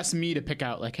 or she asked me to pick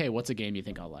out, like, hey, what's a game you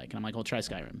think I'll like? And I'm like, well, try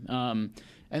Skyrim.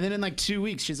 And then in like 2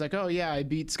 weeks, she's like, oh, yeah, I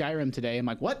beat Skyrim today. I'm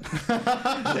like, what?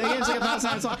 The game's like 1,000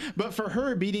 times long. But for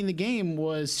her, beating the game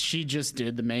was she just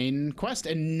did the main quest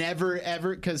and never,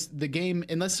 ever, because the game,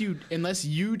 unless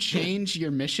you change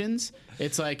your missions,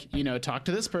 it's like, talk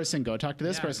to this person, go talk to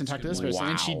this person, talk to this person.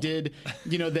 And she did,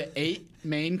 the 8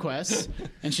 main quests.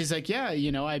 And she's like, yeah,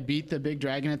 I beat the big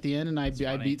dragon at the end and I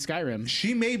beat Skyrim.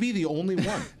 She may be the only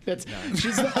one.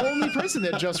 She's the only person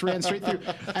that just ran straight through.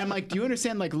 And I'm like, do you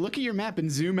understand? Like, look at your map and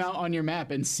zoom out on your map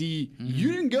and see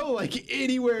you didn't go like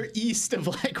anywhere east of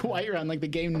like Whiterun. Like the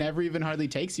game never even hardly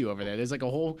takes you over there. There's like a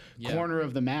whole corner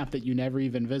of the map that you never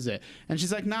even visit. And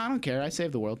she's like, nah, I don't care. I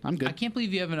saved the world. I'm good. I can't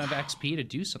believe you have enough XP to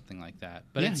do something like that.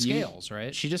 But it scales,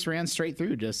 right? She just ran straight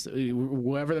through. Just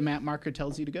wherever the map marker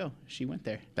tells you to go, she went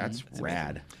there. That's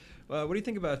rad. What do you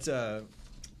think about?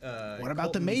 What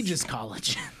about the Mages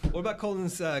College? What about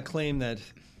Colton's claim that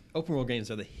open world games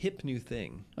are the hip new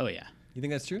thing? Oh yeah. You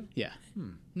think that's true? Yeah.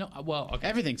 No, well, okay.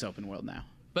 Everything's open world now.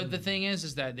 But the thing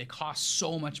is that it costs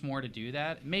so much more to do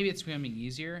that. Maybe it's becoming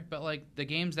easier, but like the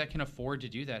games that can afford to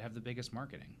do that have the biggest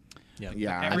marketing. Yeah.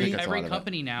 I think that's a Every lot of it.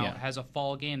 company now has a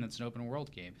fall game that's an open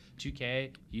world game.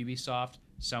 2K, Ubisoft,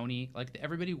 Sony, like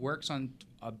everybody works on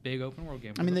a big open world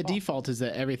game. I mean, the fall. default is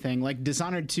that everything, like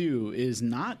Dishonored 2 is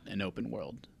not an open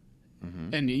world.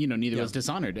 And neither was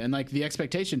Dishonored, and like the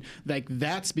expectation, like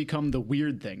that's become the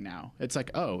weird thing now. It's like,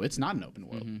 oh, it's not an open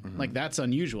world, like that's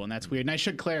unusual and that's weird. And I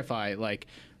should clarify, like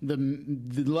the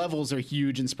levels are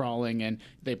huge and sprawling, and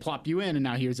they plop you in, and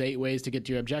now here's 8 ways to get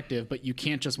to your objective, but you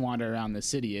can't just wander around the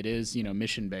city. It is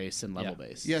mission based and level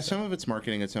based. Yeah, some of it's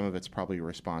marketing and some of it's probably a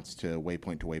response to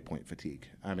waypoint fatigue.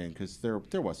 I mean, because there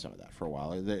was some of that for a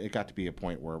while. It got to be a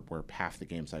point where half the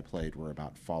games I played were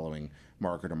about following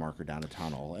marker to marker down a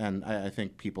tunnel, and I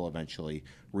think people eventually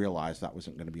realized that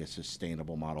wasn't going to be a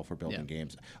sustainable model for building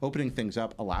games. Opening things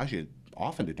up allows you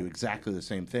often to do exactly the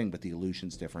same thing, but the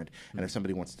illusion's different. And if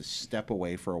somebody wants to step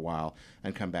away for a while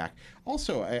and come back,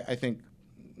 also I think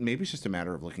maybe it's just a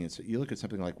matter of looking at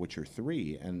something like Witcher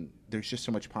 3, and there's just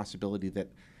so much possibility that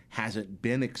hasn't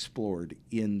been explored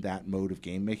in that mode of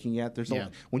game making yet. There's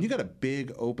when you got a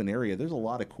big open area, there's a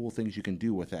lot of cool things you can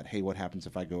do with that. Hey, what happens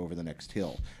if I go over the next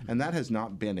hill? And that has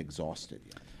not been exhausted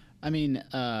yet. I mean,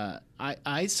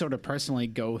 I sort of personally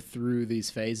go through these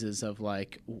phases of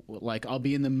like I'll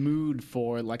be in the mood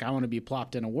for like I want to be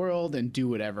plopped in a world and do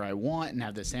whatever I want and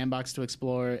have the sandbox to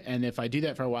explore. And if I do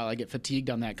that for a while, I get fatigued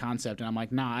on that concept, and I'm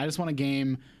like, nah, I just want a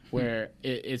game where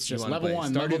it's just level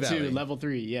 1, level 2, level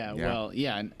 3. Yeah. Well,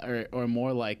 yeah, or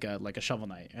more like a Shovel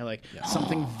Knight, or like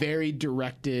something very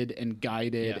directed and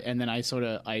guided, and then I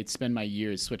spend my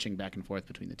years switching back and forth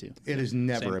between the two. It is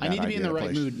never a bad I need to be in the idea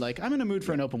right mood. Like I'm in a mood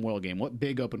for an open world game. What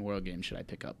big open world game should I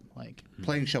pick up? Like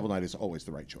playing Shovel Knight is always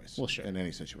the right choice. Well, sure. In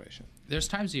any situation. There's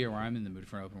times a year where I'm in the mood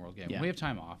for an open world game. Yeah. We have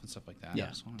time off and stuff like that.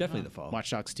 Yeah, Definitely the fall.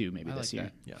 Watch Dogs 2 maybe I this like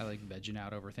year. that. I like vegging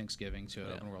out over Thanksgiving to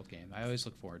an open world game. I always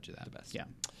look forward to that. The best. Yeah.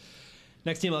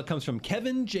 Next email comes from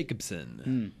Kevin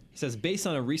Jacobson. He says, based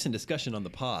on a recent discussion on the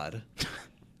pod, I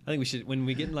think we should, when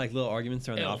we get in like little arguments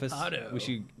around the El office, Podo. we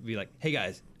should be like, hey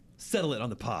guys, settle it on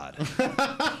the pod.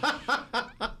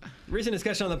 Recent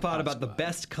discussion on the pod about the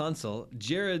best console.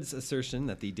 Jared's assertion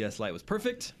that the DS Lite was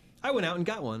perfect. I went out and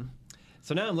got one.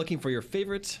 So now I'm looking for your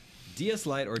favorite DS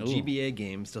Lite or GBA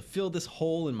games to fill this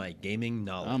hole in my gaming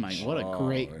knowledge. Oh my, what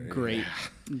a great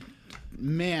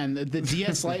man! The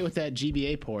DS Lite with that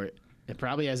GBA port, it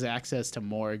probably has access to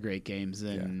more great games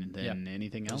than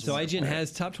anything else. So IGN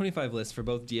has top 25 lists for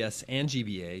both DS and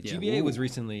GBA. Yeah. GBA was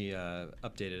recently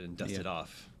updated and dusted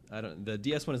off. The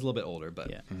DS one is a little bit older,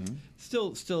 but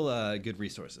still good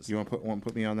resources. You want to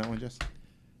put me on that one, Jess?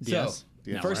 DS?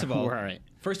 So, No, first of all, we're all right.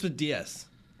 first with DS,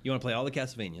 you want to play all the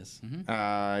Castlevanias.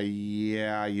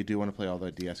 Yeah, you do want to play all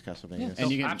the DS Castlevanias.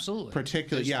 And you can- absolutely.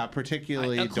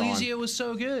 Particularly Dawn. Ecclesia was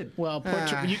so good. Well,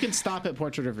 you can stop at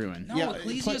Portrait of Ruin. No, Yeah,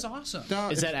 Ecclesia is awesome.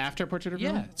 Is that after Portrait of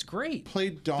Ruin? Yeah, it's great. Play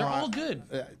Dawn. They're all good.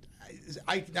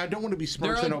 I don't want to be They're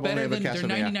smirched like over better only than of a they're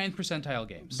Castlevania. 99 percentile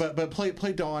games. But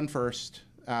play Dawn first.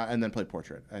 and then played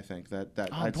Portrait. I think that Oh,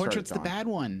 I'd Portrait's the started Dawn. bad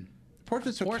one.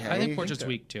 Portrait's okay. I think Portrait's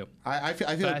weak too. I feel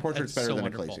But like Portrait's it's better so than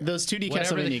wonderful. Ecclesia. Those 2D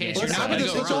Whatever the Castlevania case, games. you're Let's, not let's,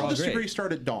 gonna go let's all wrong. disagree. Great.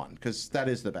 Start at Dawn because that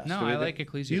is the best. No, Do we I agree? like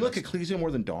Ecclesia You like best. Ecclesia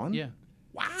more than Dawn? Yeah.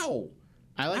 Wow.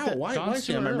 I like Wow, that. why, Dawn's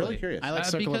too Sam? I'm really early. curious. I like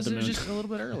Circle because of the it was Moon. just a little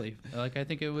bit early. Like I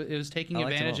think it was taking I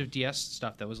liked them advantage all. of DS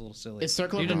stuff that was a little silly. Is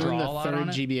Circle of You the did Moon draw the a lot third on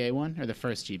it? GBA one or the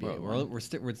first GBA one?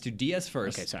 Let's do DS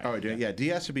first. Okay, sorry. Oh, yeah.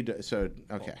 DS would be so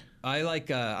okay. I like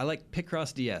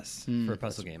Picross DS for a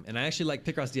puzzle game, and I actually like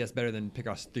Picross DS better than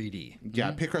Picross 3D.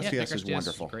 Yeah, Picross Yeah, DS Picross is DS is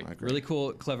wonderful. great. I agree. Really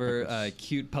cool, clever,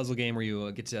 cute puzzle game where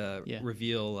you get to Yeah.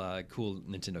 reveal cool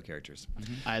Nintendo characters.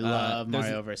 I love there's-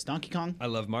 Mario vs. Donkey Kong. I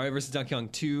love Mario vs. Donkey Kong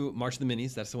 2, March of the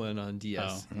Minis. That's the one on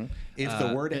DS. Oh. If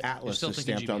the word Atlas still is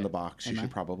thinking stamped on GBA. the box, you Am I?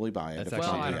 should probably buy it. That's if it's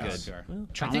actually Well, I on don't pretty know DS. if you are. Well,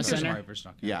 I Trauma think there's Center? Mario vs.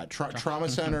 Donkey Kong. Yeah, Trauma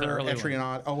Center, The early Etrian one.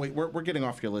 Odyssey. Oh wait, we're getting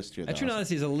off your list here. Though. Etrian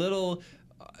Odyssey is a little.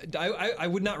 I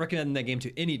would not recommend that game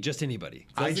to just anybody.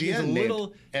 It's a IGN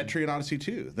little. named Etrian Odyssey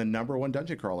 2 the #1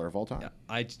 dungeon crawler of all time.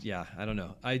 I don't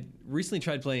know. I recently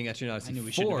tried playing Etrian Odyssey I knew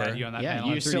we 4. should have had you on that Yeah, panel.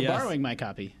 you're on still 3DS. borrowing my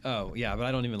copy. Oh yeah, but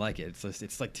I don't even like it.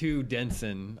 It's like too dense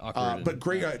and awkward. But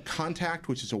great Contact,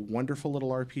 which is a wonderful little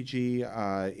RPG.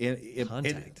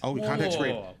 Contact? Contact's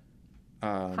great.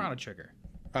 Chrono Trigger.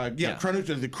 Yeah,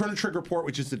 the Chrono Trigger port,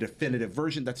 which is the definitive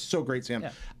version. That's so great, Sam.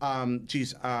 Yeah.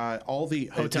 All the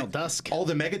Hotel Dusk. all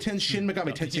the Megatens, Shin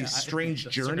Megami Tensei Yeah, Strange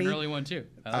that's Journey. an early one too.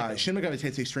 I like that Shin Megami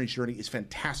Tensei Strange Journey is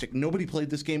fantastic. Nobody played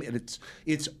this game, and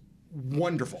it's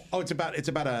wonderful. Oh, it's about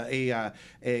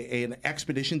an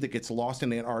expedition that gets lost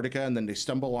in Antarctica, and then they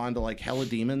stumble onto like hella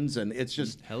demons, and it's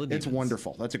just Hella it's demons.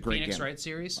 wonderful. That's a great Phoenix game. Wright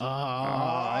series. Oh,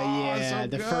 yeah,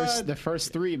 so the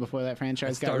first three before that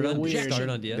franchise got started real on weird. started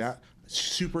on DS. Yeah,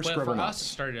 Super But Scribble for us, Knots. it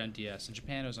started on DS. In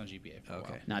Japan, it was on GBA for a while.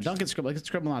 Okay. Nah, don't get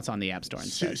Scribblenauts on the App Store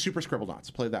instead. Super Scribble Knots.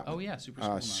 Play that one. Oh, yeah, Super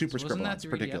Scribblenauts. Super Wasn't Scribble that Knots, 3DS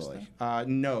particularly.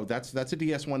 No, that's a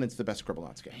DS one. It's the best Scribble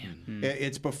Knots game.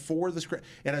 It's before the script.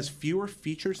 It has fewer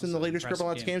features than the later impressive Scribble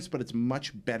Knots game. games, but it's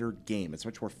much better game. It's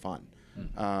much more fun.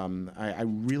 I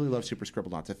really love Super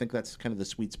Scribble Knots. I think that's kind of the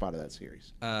sweet spot of that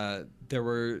series. There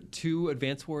were 2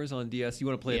 Advance Wars on DS. You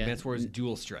want to play Yeah. Advance Wars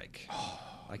Dual Strike.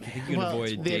 I think you can Well, avoid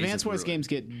the days Advance of Wars ruin. games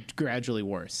get gradually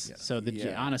worse. So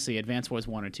honestly, Advance Wars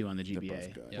 1 or 2 on the GBA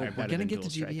both good. are Yeah. better We're gonna than get Dual to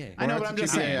Strike. GBA. I know, We're but at I'm the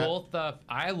just GBA. saying.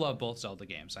 I love both Zelda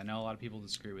games. I know a lot of people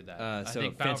disagree with that. I so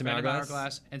think Phantom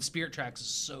Hourglass? and Spirit Tracks is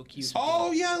so cute.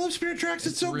 Oh yeah, I love Spirit Tracks.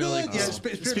 It's so really good. cool. Yeah,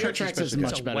 Spirit Tracks is especially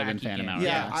much It's a better than wacky Phantom game.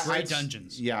 Hourglass. Yeah, Great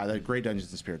dungeons. Yeah, the great dungeons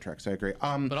and Spirit Tracks. I agree.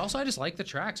 But also, I just like the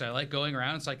tracks. I like going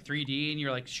around. It's like 3D, and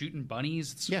you're like shooting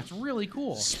bunnies. It's really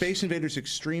cool. Space Invaders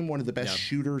Extreme, one of the best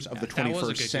shooters of the that was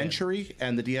a 21st good century,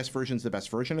 and the DS version is the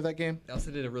best version of that game. They also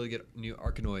did a really good new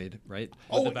Arkanoid, right?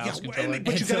 the mouse controller.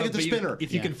 but you gotta get the spinner.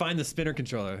 If you can find the spinner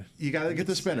controller, You gotta get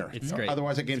the spinner. it's great.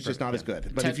 Otherwise, that game's just not as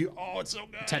good. But Tet- if you, it's so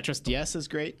good. Tetris DS is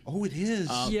great. Oh, it is.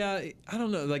 yeah, I don't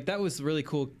know. Like that was really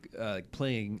cool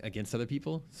playing against other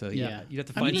people. So yeah, you'd have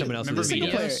to find someone else. Remember to do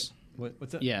it. Medios?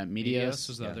 What's that? Yeah, Medios Medios.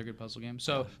 was the other good puzzle game.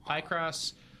 So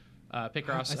Picross,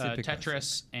 Picross, I said Picross.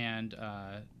 Tetris, and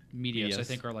Medios, I Medios.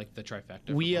 think, are like the trifecta.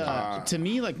 We to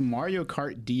me like Mario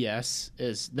Kart DS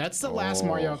that's the last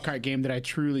Mario Kart game that I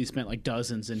truly spent like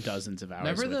dozens and dozens of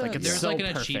hours Remember with. Like, it's there's so like an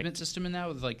perfect. achievement system in that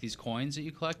with like these coins that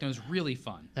you collect, and it was really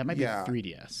fun. That might Yeah. be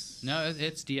 3DS. No,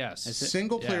 it's DS.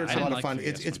 Single player, Yeah, it's I a lot didn't of like fun.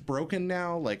 3DS It's broken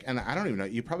now, like, and I don't even know.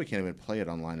 You probably can't even play it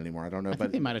online anymore. I don't know, I but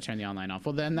think they might have turned the online off.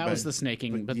 Well, then that was the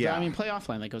snaking. But yeah. I mean, play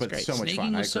offline. Like it was but great. so much Snaking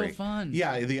fun. was I so agree. fun.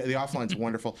 Yeah, the offline's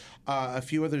wonderful. A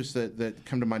few others that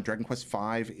come to mind. Dragon Quest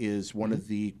V is one of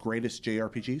the greatest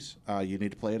JRPGs. You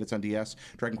need to play it. It's on DS.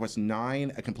 Dragon Quest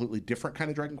IX, a completely different kind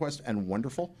of Dragon Quest, and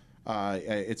wonderful.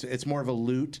 It's more of a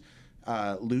loot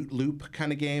loop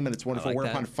kind of game, and it's wonderful. like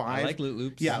Whereupon that. 5, I like loot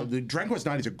loops. Yeah, the Dragon Quest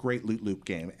IX is a great loot loop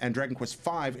game, and Dragon Quest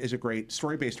V is a great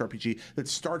story-based RPG that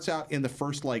starts out in the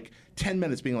first like 10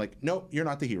 minutes being like, "Nope, you're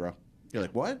not the hero." You're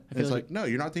like, "What?" And it's like, "No,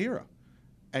 you're not the hero,"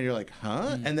 and you're like,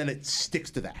 "Huh?" And then it sticks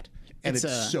to that, and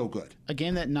it's so good. A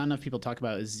game that not enough people talk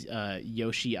about is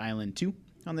Yoshi Island 2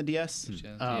 on the DS.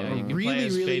 Yeah, you can play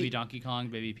as Baby Donkey Kong,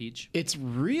 Baby Peach. It's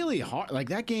really hard. Like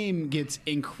that game gets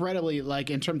incredibly like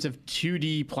in terms of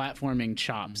 2D platforming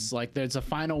chops. Like there's a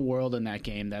final world in that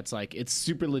game that's like it's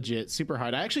super legit, super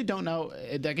hard. I actually don't know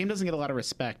that game doesn't get a lot of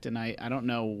respect, and I don't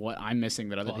know what I'm missing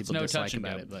that other Well, it's people no dislike touch and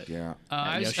about go. it. But Yeah.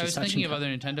 I was Yoshi's touch thinking and of go.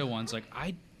 other Nintendo ones. Like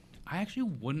I actually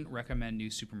wouldn't recommend New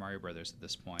Super Mario Brothers at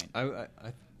this point.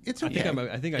 It's I okay.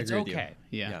 think I It's agree with okay.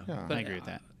 you. Yeah, Yeah. I agree with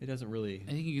that. It doesn't really.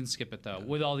 I think you can skip it though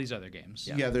with all these other games.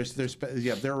 Yeah.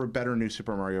 Yeah, there were better new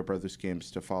Super Mario Brothers games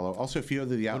to follow. Also, a few of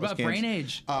the Atlas about games. Brain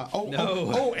Age?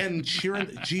 And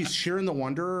Sheeran the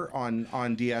Wonder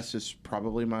on DS is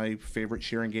probably my favorite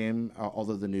Sheeran game.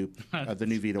 Although the new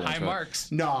Vita one's High really-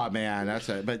 marks. Nah, man,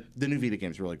 but the new Vita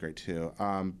game's really great too.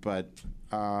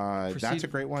 That's a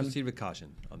great one. Proceed with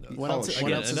caution on those. What Oh, else? shit. What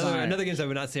Again, else is on our, another games I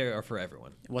would not say are for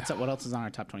everyone. What else is on our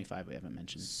top 25 we haven't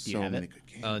mentioned? Do you So have many it? good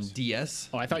games. On DS.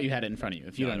 Oh, I thought you had it in front of you.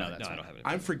 If you No, don't I know, that's no, I fine. don't have it.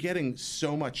 I'm forgetting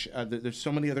so much. There's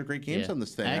so many other great games Yeah. on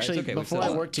this thing. Actually, okay, we before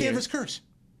said- I worked here, Canvas Curse.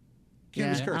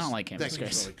 Canvas Yeah, Curse. I don't like Canvas that game's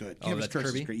Curse. really good. Oh, Canvas that's Curse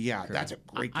Kirby? is great. Yeah, Kirby. that's a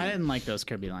great game. I didn't like those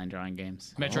Kirby line drawing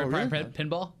games. Metroid really? Prime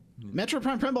Pinball. Metro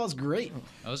Prime Pinball is great.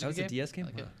 That was a That was good a DS game? I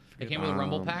like it. Wow, It came with a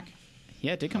Rumble Pack.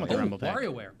 Yeah, it did come with Oh, a Rumble Pack.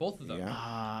 WarioWare, both of them.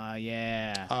 Yeah.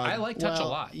 Yeah. I like Touch a Well,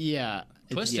 lot. Yeah.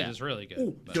 Twisted yeah. is really good.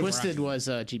 Ooh, but- Twisted was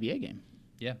a GBA game.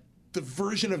 Yeah. The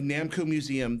version of Namco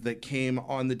Museum that came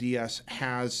on the DS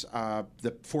has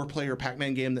the 4-player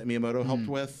Pac-Man game that Miyamoto helped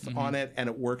with on it, and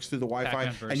it works through the Wi-Fi.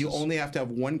 Pac-Man And you Versus. only have to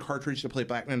have one cartridge to play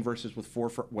Pac-Man Versus with four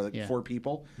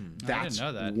people. That's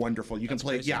know that. wonderful. You can That's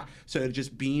play, crazy. yeah. So it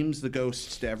just beams the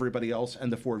ghosts to everybody else, and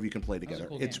the 4 of you can play together.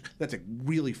 cool It's game. that's a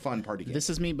really fun party game. This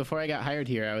is me. Before I got hired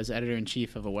here, I was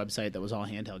editor-in-chief of a website that was all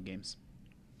handheld games.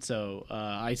 So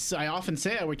I often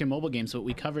say I worked in mobile games, but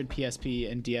we covered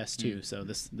PSP and DS too. So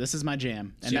this is my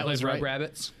jam. So you that was played right.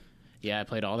 Rabbits. Yeah, I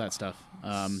played all that stuff.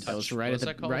 That was Touch- right what at was the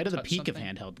that called? right at the Touch peak something?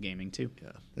 of handheld gaming too. Yeah.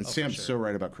 And Sam's so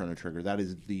right about Chrono Trigger. That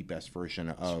is the best version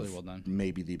of really well done.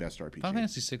 maybe the best RPG. Final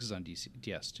Fantasy VI is on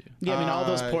DS too. Yeah, I mean all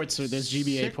those ports. There's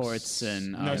GBA 6 ports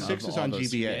and no, 6 of is all on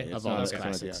those- GBA. of It's all not- those it's on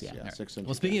classics. DS, Yeah. 6 on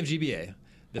Well, speaking of GBA,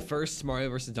 the first Mario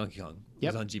vs. Donkey Kong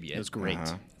Yep. was on GBA. It was great.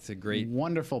 It's a great.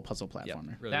 Wonderful puzzle Yeah,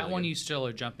 platformer. really, That really one good. you still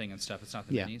are jumping and stuff. It's not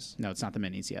the Yeah. minis. No, it's not the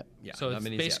minis yet. Yeah, So not it's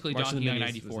minis yet. basically March of the Donkey Kong Minis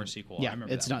 94 was in- sequel. Yeah, I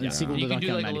remember it's that. not- it's sequel You to can Donkey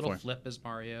do Kong like a little 94. flip as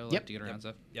Mario, Yep. like to get around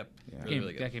stuff. Yep. Game- Really,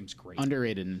 really That good. game's great.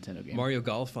 Underrated Nintendo game. Mario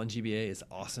Golf on GBA is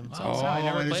awesome. It's Oh, awesome. I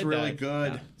never and it's played really that.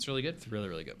 good. Yeah, it's really good. It's really,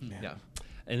 really good. Yeah.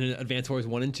 And then Advance Wars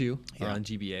 1 and 2 are on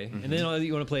GBA. And then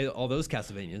you want to play all those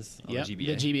Castlevanias on Yep. GBA.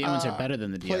 The GBA ones are better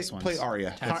than the Play, DS ones. play Aria.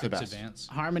 That's the Tactics best. Advance.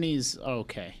 Harmony's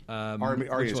okay. Aria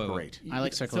which is one? great. I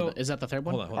like Circle. So- of the- is that the third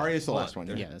one? Hold on. Aria is the hold last on.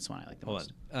 one. Yeah, that's one I like the Hold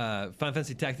most. on. Final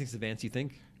Fantasy Tactics Advance, you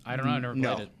think? I don't know. I never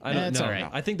No. played it. I don't It's know. all right.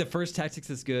 I think the first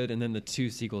Tactics is good, and then the 2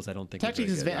 sequels I don't think Tactics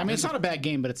are is. very good. I mean, it's not a bad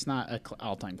game, but it's not a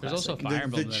all-time classic. There's also The- Fire the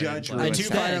Emblem. that I Judge didn't play. the two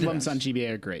Instead- Fire Emblems on GBA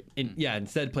are great. Yeah,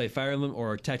 instead play Fire Emblem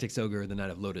or Tactics Ogre: The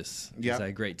Night of Lotus. Yep. It's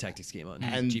a great tactics game on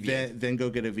And GBA. then go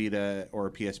get a Vita or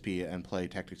a PSP and play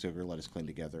Tactics Ogre Let Us Cling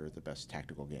Together, the best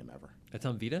tactical game ever. That's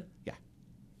on Vita. Yeah.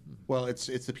 Well, it's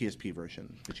the PSP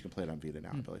version, but you can play it on Vita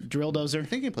now, I believe. Drill Dozer. I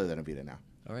think you can play that on Vita now.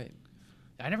 All right.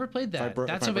 I never played that. If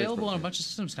That's I break available on a something. bunch of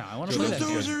systems now. I want to play that.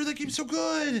 game. That game's so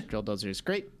good. Drill Dozer is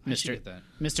great. I should Mr. get that.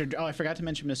 Mr. Oh, I forgot to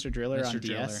mention Mr. Driller Mr. on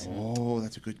DS. Driller. Oh,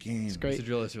 that's a good game. It's great. The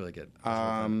drill is really good.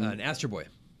 And Astro Boy.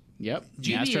 Yep.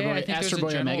 GBA, Astro Boy, I think Astro there's Boy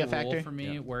a general Omega rule Factor. for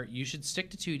me where you should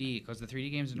stick to 2D because the 3D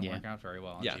games didn't work out very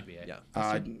well on Yeah. GBA.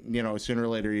 Yeah. Sooner or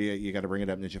later, you got to bring it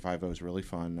up. Ninja 5.0 is really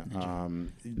fun.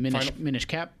 Minish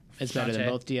Cap is better than Shantae.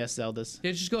 both DS Zeldas.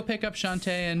 Yeah, just go pick up Shantae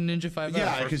and Ninja 5.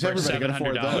 Yeah, because everybody can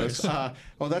afford $700. those.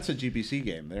 Well, that's a GBC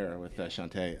game there with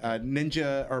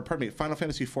Shantae. Final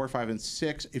Fantasy 4, 5, and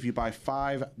 6. If you buy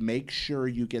 5, make sure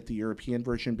you get the European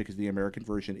version because the American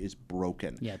version is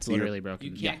broken. Yeah, it's The literally You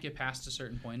broken. can't get past a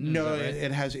certain point. No, is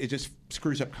that right? it just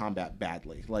screws up combat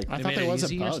badly. Like I They thought made there it was a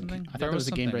easy or bug. something? I thought There there was was a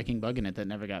something. game-breaking bug in it that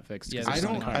never got fixed. Yeah, 'cause there's it's I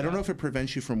on something the don't card. know if it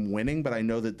prevents you from winning, but I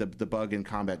know that the bug in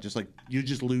combat just like you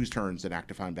just lose turns in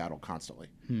active time battle constantly,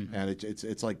 and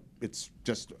it's like it's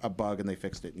just a bug and they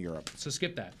fixed it in Europe. So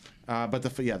skip that. But the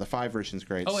 5 version's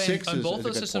great. Oh, and, 6 and is, both is a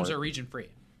those good systems port. are region free.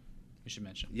 We should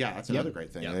mention. Yeah, that's another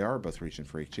great thing. Yeah. They are both region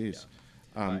free. Jeez.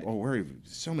 We're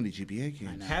so many GBA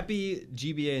games. Happy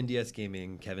GBA and DS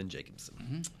gaming, Kevin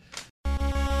Jacobson.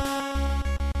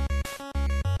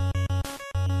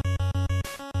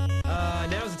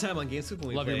 Now is the time on GameScoop when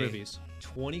we Love your play movies.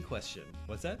 20 question.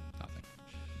 What's that? Nothing.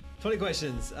 20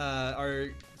 questions. Our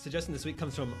suggestion this week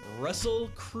comes from Russell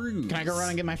Cruz. Can I go around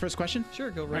and get my first question?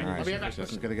 Sure, go right. All right, I'll be so right back.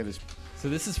 Justin's gonna get his. So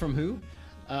this is from who?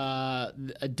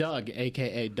 Doug,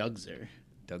 aka Dougzer.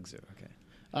 Dougzer.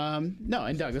 Okay. No,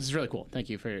 and Doug, this is really cool. Thank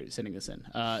you for sending this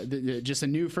in. Just a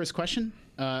new first question.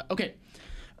 Okay.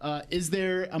 Is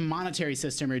there a monetary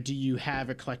system, or do you have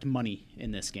or collect money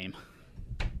in this game?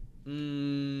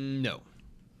 No.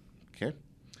 Okay.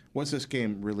 Was this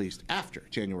game released after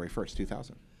January 1st,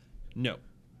 2000? No. All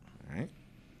right.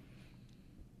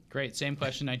 Great. Same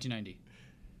question. 1990.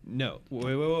 No.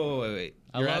 Wait.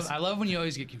 I love when you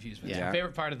always get confused. It's Yeah. my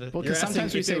favorite part of the. Well, You're 'cause asking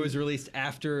sometimes we if say it was released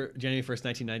after January 1st,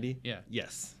 1990? Yeah.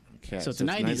 Yes. Okay, So it's a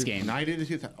 90s 90 game. 90 to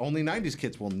 2000. Only 90s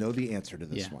kids will know the answer to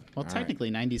this Yeah. one. Well, All right. technically,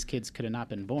 90s kids could have not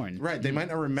been born. Right, they might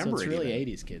not remember So it's it really even.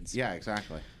 80s kids. Yeah,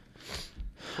 exactly.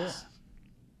 Cool.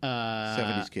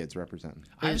 70s kids representing.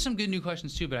 I have some good new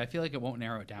questions too, but I feel like it won't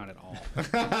narrow it down at all.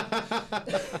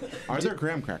 Are there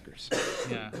graham crackers?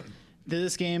 Yeah. Did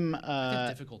this game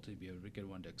Difficulty would be a good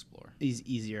one to explore. is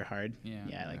easy or hard?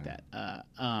 Yeah. I like that.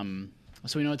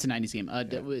 So we know it's a 90s game.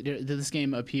 Did this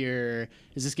game appear?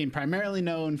 Is this game primarily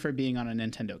known for being on a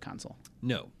Nintendo console?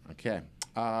 No. Okay.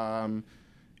 Was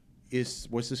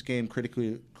this game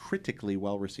critically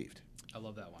well received? I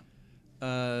love that one.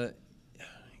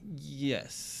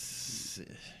 Yes.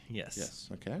 Yes.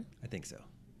 Okay. I think so.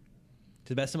 To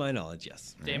the best of my knowledge,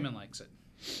 yes. Damon likes it.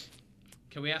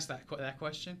 Can we ask that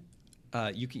question?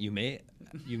 You may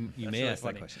really ask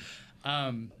funny. that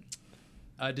question.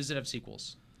 Does it have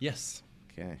sequels? Yes.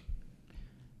 Okay.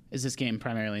 Is this game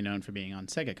primarily known for being on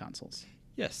Sega consoles?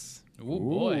 Yes. Oh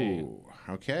boy. Ooh,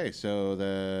 okay, so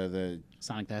the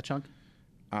Sonic the Hedgehog?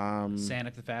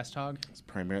 Sanic the Fast Hog. it's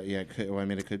primarily it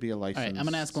could be a license. All right, I'm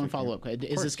going to ask one follow-up.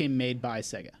 Is this game made by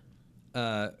Sega?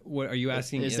 What are you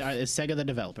asking? Is if- Sega the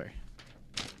developer?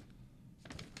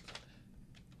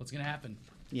 What's gonna happen?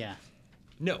 Yeah.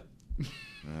 no.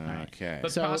 Okay.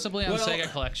 But So- possibly on Well,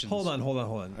 Sega Collections. Hold on.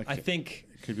 Okay. I think.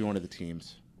 It could be one of the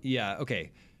teams. Yeah.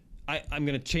 Okay. I'm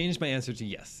going to change my answer to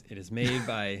yes. It is made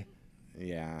by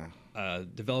Yeah. a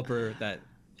developer that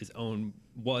was owned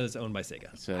by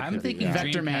Sega. So it I'm could be- thinking yeah.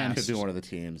 Vector Man. Could be one of the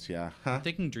teams. Yeah. Huh? I'm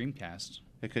thinking Dreamcast.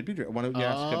 It could be one of.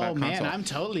 Yeah, it's Oh, about man, console. I'm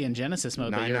totally in Genesis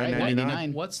mode, but you're right, 99.99.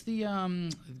 99. What's the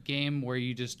game where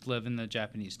you just live in the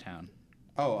Japanese town?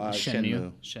 Oh,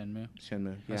 Shenmue. Shenmue.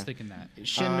 Shenmue. I Yeah. was thinking that.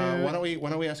 Shenmue. Why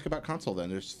don't we ask about console then?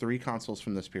 There's 3 consoles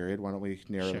from this period. Why don't we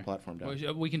narrow the Sure. platform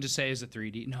down? We can just say is it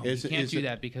 3D? No, Is you it- can't is do it-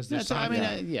 that because Yeah, there's so, I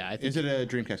Sonic. mean, I think Is it a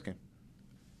Dreamcast game?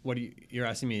 What you're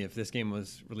asking me if this game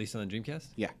was released on the Dreamcast?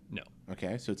 Yeah. No.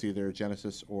 Okay, so it's either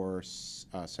Genesis or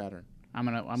Saturn. I'm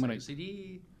gonna.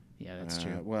 CD. Yeah, that's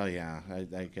true. Well, yeah,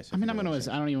 I guess. I mean, I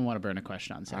don't even want to burn a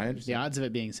question on I Saturn. The understand. odds of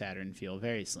it being Saturn feel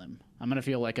very slim. I'm gonna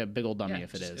feel like a big old dummy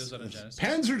if it It is. was on a Genesis.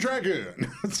 Panzer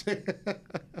Dragoon.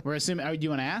 We're assuming. Do you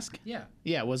want to ask? Yeah.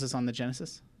 Yeah. Was this on the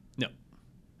Genesis? No.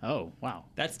 Oh, wow.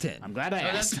 That's 10. I'm glad I Oh,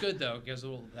 that's asked. good though because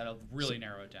that'll really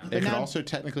narrow it down. It could now- also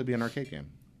technically be an arcade game.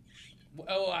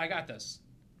 Oh, I got this.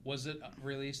 Was it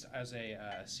released as a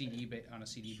on a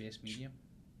CD based medium?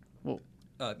 Well,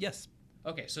 Yes.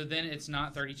 Okay, so then it's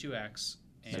not 32X,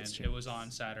 and That's true. it was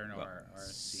on Saturn or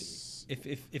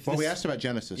CD. If Well, we this- asked about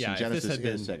Genesis, Yeah, and if this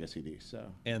Genesis had is Sega CD,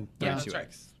 so and Yeah, 32X. that's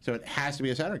right. so it has to be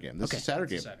a Saturn game. This Okay. is a Saturn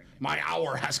game. It's a Saturn game. My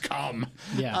hour has come.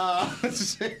 yeah.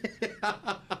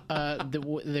 Uh,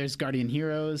 There's Guardian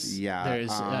Heroes. yeah. There's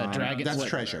Dragon. That's what-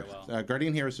 Treasure. Very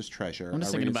Guardian Heroes is Treasure. I'm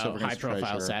just thinking Radiant about Silvergun's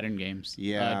high-profile Treasure. Saturn games.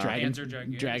 Yeah. Panzer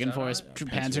Dragoon, Dragon is that Force, on it?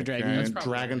 Panzer Dragoon. That's probably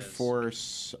Dragon what it is.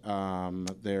 Force.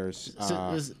 There's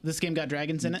So this game got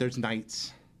dragons in it. there's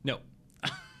Knights. No.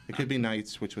 It could be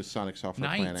Knights, which was Sonic Software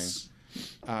Knights.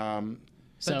 Planning.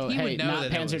 So he hey, would know not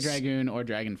that it Panzer was- Dragoon or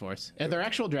Dragon Force. Are there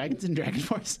actual dragons in Dragon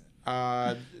Force?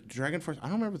 Dragon Force. I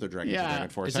don't remember the dragons Yeah. in Dragon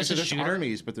Force. Is this Actually, a there's shooter?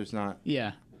 armies, but there's not.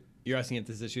 Yeah. You're asking if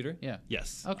this is a shooter? Yeah.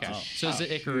 Yes. Okay. So is it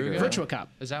Ikaruga? Virtua Cop.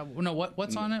 Is that no?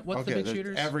 What's on it? What's the big there's-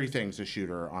 shooters? Everything's a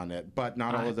shooter on it, but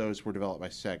not all of those were developed by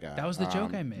Sega. That was the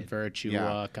joke I made. Virtua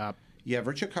Yeah. Cop. Yeah,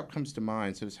 Virtua Cop comes to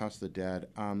mind. So does House of the Dead.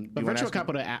 But Virtua Cop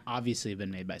would have obviously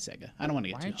been made by Sega. I don't want to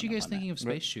get Why too aren't you hung guys up on thinking of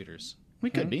space shooters? that. We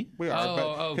could be. We are,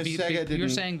 Oh, but because Sega you're didn't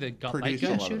saying the light produce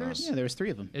gun a lot of shooters? those. Yeah, there was 3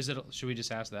 of them. Is it? Should we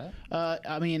just ask that?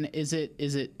 I mean, is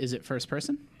it first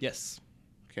person? Yes.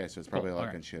 Okay, so it's probably a Cool, light all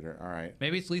gun right. shooter. All right,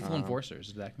 Maybe it's Lethal Enforcers.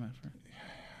 Did that come out for?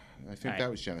 I think Alright.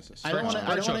 that was Genesis. I don't want to.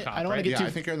 I don't Virtua want Cop, to. I don't want right? to get Yeah, too. I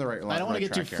think you're in the right. I don't want to get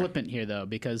too track here. flippant here though,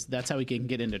 because that's how we can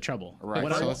get into trouble. Right,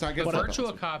 What so I- let's not get what I-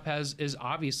 flippant. Virtua Cop is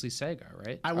obviously Sega,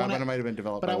 right? I But want it might have been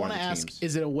developed But by I one want of to the ask: teams.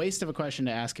 is it a waste of a question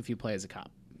to ask if you play as a cop?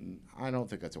 I don't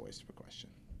think that's a waste of a question.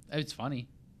 It's funny.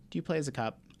 Do you play as a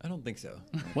cop? I don't think so.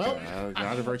 Well,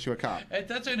 Not a Virtua Cop.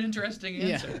 That's an interesting Yeah.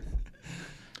 answer.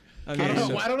 I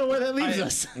don't know where that leaves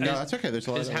us. No, that's okay. There's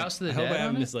a lot Is of House of the I hope I Dead haven't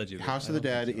on it? misled you. but House I of the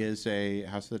don't Dead think so. is a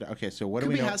House of the Dead. Okay, so what do Could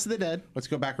we be know? House of the Dead. Let's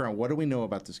go back around. What do we know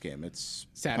about this game? It's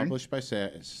Saturn. published by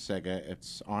Sega.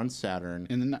 It's on Saturn.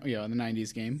 In the in the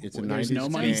 '90s game, It's a there's 90s no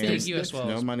money. game. Thank you, There's, as well.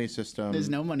 No money system. there's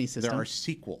no money system. There are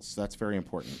sequels. That's very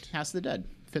important. House of the Dead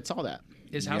fits all that.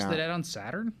 Is House of the Yeah. Dead on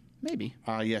Saturn? Maybe.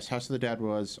 Yes, House of the Dead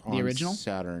was on original?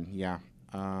 Saturn. Yeah.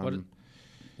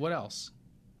 What else?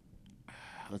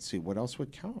 let's see, what else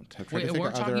would count? I'm trying to Wait, think we're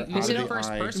of other talking. Is it out of the first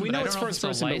eye- person? We But I know don't it's know if first a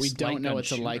person, but we light don't know gun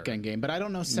it's a light shooter. gun game. But I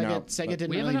don't know. Sega, No, Sega but didn't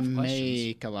we have really enough questions.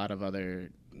 make a lot of other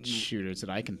shooters that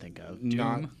I can think of.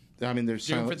 Not, I mean, there's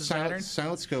Doom for the Saturn?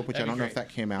 Silent Scope, which That'd I be don't know if great.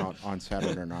 that came out on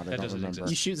Saturn or not. I That don't doesn't remember. exist.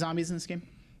 You shoot zombies in this game?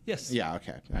 Yes. Yeah,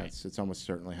 okay. It's almost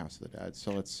certainly House of the Dead.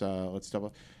 So let's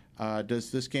double.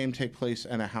 Does this game take place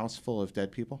in a house full of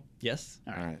dead people? Yes.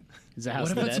 All right. Is that House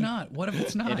What of if the it's Dead? not? What if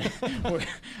it's not?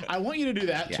 I want you to do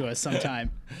that to us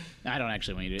sometime. I don't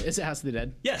actually want you to do it. Is it House of the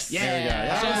Dead? Yes. So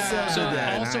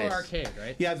Yeah, also nice. arcade,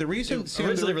 right? Yeah, the reason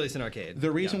Originally released in arcade.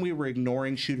 the reason we were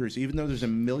ignoring shooters, even though there's a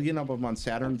million of them on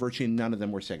Saturn, virtually none of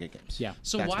them were Sega games. Yeah.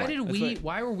 So That's why why. did That's we?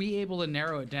 Why were we able to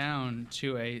narrow it down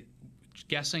to a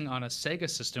guessing on a Sega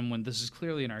system when this is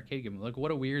clearly an arcade game? Like,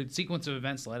 what a weird sequence of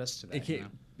events led us to that.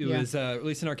 It Yeah. was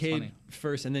released in arcade funny.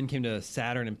 first, and then came to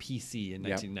Saturn and PC in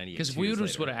 1998. Because if 2 we years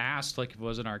just would later. have asked, like, if it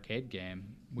was an arcade game,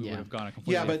 we Yeah. would have gone a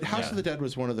completely Yeah, but different House of the Dead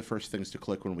was one of the first things to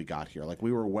click when we got here. Like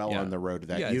we were well Yeah. on the road to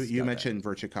that. Yeah, you it's you got mentioned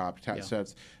VirtuCop,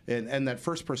 sets, and that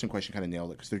first person question kind of nailed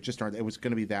it because there just aren't. It was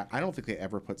going to be that. I don't think they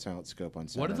ever put Silent Scope on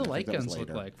Saturn. What did the I light think that was guns look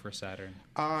later. like for Saturn?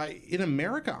 In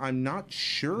America, I'm not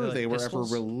sure Like they were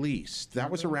pistols? ever released.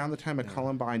 That was around the time of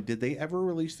Columbine. Did they ever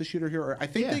release the shooter here? Or I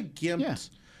think Yeah. they gimped. Yeah.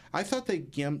 I thought they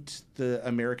gimped the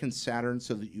American Saturn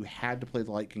so that you had to play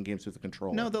the light gun games with the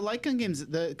controller. No, the light gun games,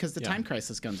 because the Yeah. Time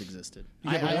Crisis guns existed. yeah,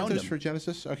 I but weren't owned those them. for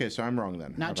Genesis. Okay, so I'm wrong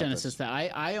then. How Not about Genesis. this? That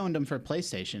I owned them for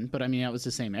PlayStation, but I mean, it was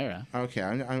the same era. Okay,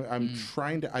 I'm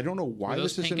trying to. I don't know why Were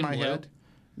those this is in pink my and blue? head.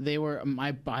 They were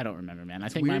I don't remember, man. I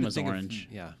think Weird mine to was think of- orange.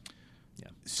 yeah.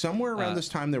 Somewhere around this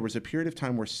time, there was a period of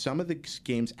time where some of the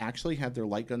games actually had their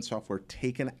light gun software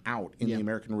taken out in Yeah. the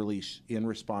American release in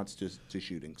response to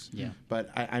shootings. Yeah. But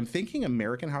I'm thinking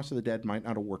American House of the Dead might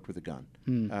not have worked with a gun.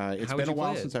 It's How been would a you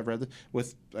while play it? since I've read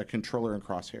with a controller and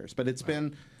crosshairs. But it's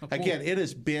been, cool. again, it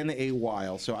has been a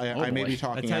while. So I may boy. be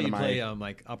talking That's how out you of my... play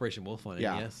like Operation Wolf on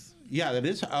Yeah. NES. Yeah, that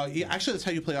is. Actually, that's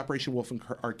how you play Operation Wolf in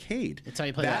arcade. It's how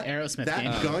you play that Aerosmith that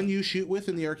game. gun you shoot with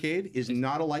in the arcade is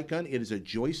not a light gun. It is a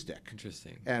joystick.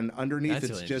 Interesting. And underneath, That's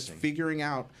it's really just interesting. figuring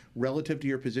out relative to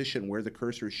your position where the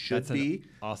cursor should That's be. an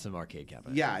awesome arcade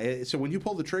cabinet. Yeah. So when you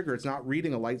pull the trigger, it's not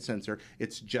reading a light sensor.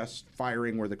 It's just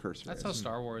firing where the cursor That's is. how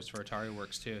Star Wars for Atari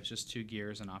works too. It's just 2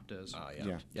 gears and optos. Oh,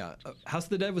 Yeah. yeah. House of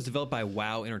the Dead was developed by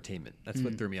WoW Entertainment. That's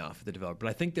what threw me off, the developer. But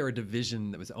I think they're a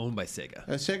division that was owned by Sega.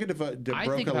 Sega I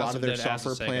broke think a of House lot of of their Dead as a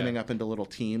software Sega. planning up into little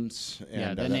teams. And,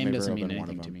 Yeah, that the may name very doesn't well mean been one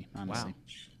of anything to them. me, honestly.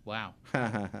 Wow.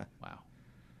 Wow. Wow.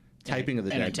 Typing of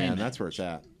the Dead, man. Entertainment. That's where it's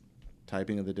at.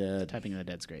 Typing of the Dead. Typing of the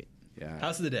Dead's great. Yeah.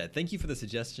 House of the Dead. Thank you for the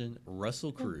suggestion,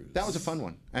 Russell Cruz. That was a fun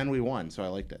one. And we won, so I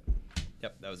liked it.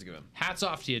 Yep, that was a good one. Hats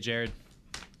off to you, Jared.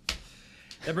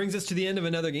 That brings us to the end of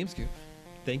another Game Scoop.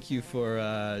 Thank you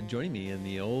for joining me in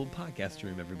the old podcast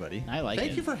room, everybody. I like it.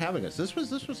 Thank you for having us. This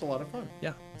was a lot of fun.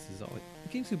 Yeah, this is always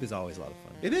Game Scoop is always a lot of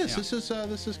fun. It is. Yeah.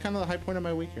 This is kind of the high point of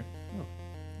my week here. Oh,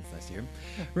 that's nice to hear.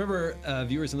 Remember,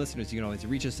 viewers and listeners, you can always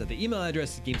reach us at the email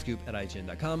address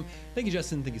gamescoop@ign.com. Thank you,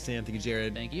 Justin. Thank you, Sam. Thank you,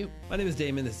 Jared. Thank you. My name is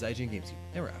Damon. This is IGN Game Scoop,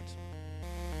 and we're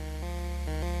out.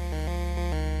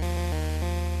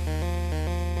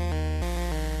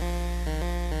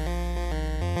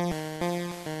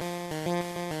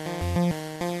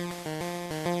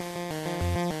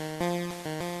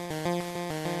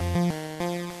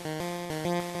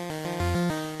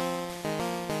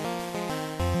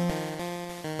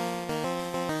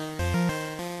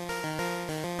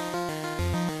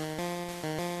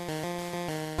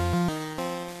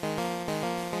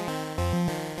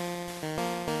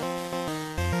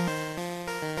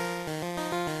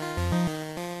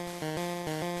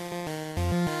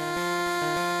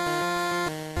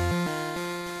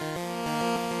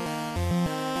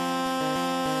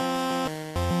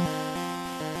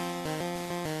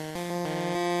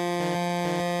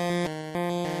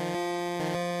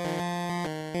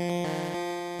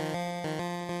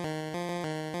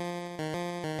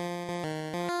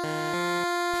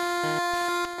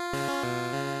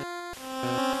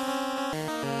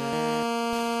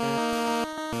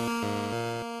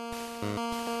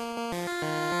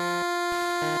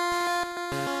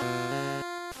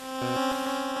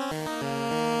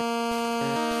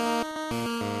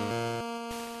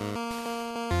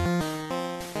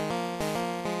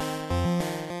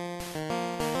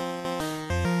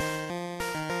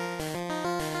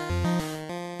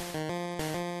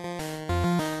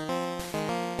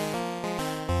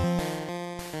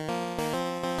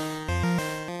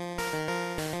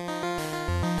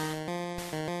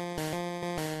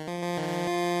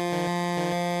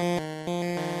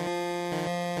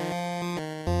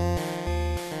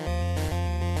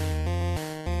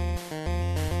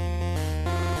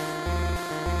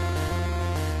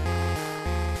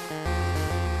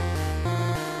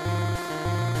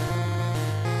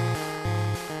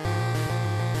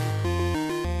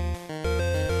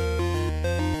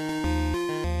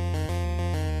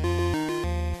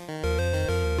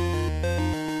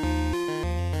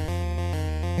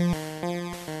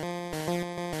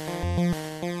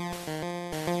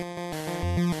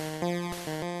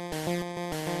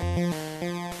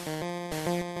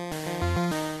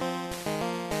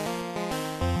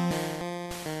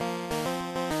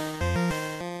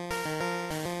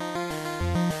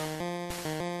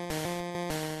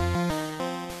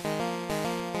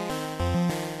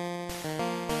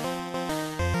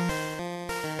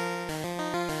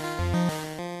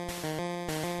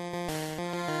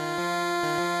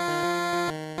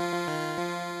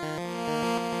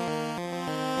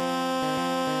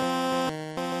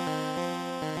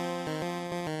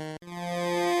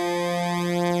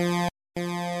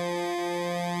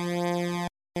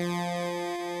 Bye.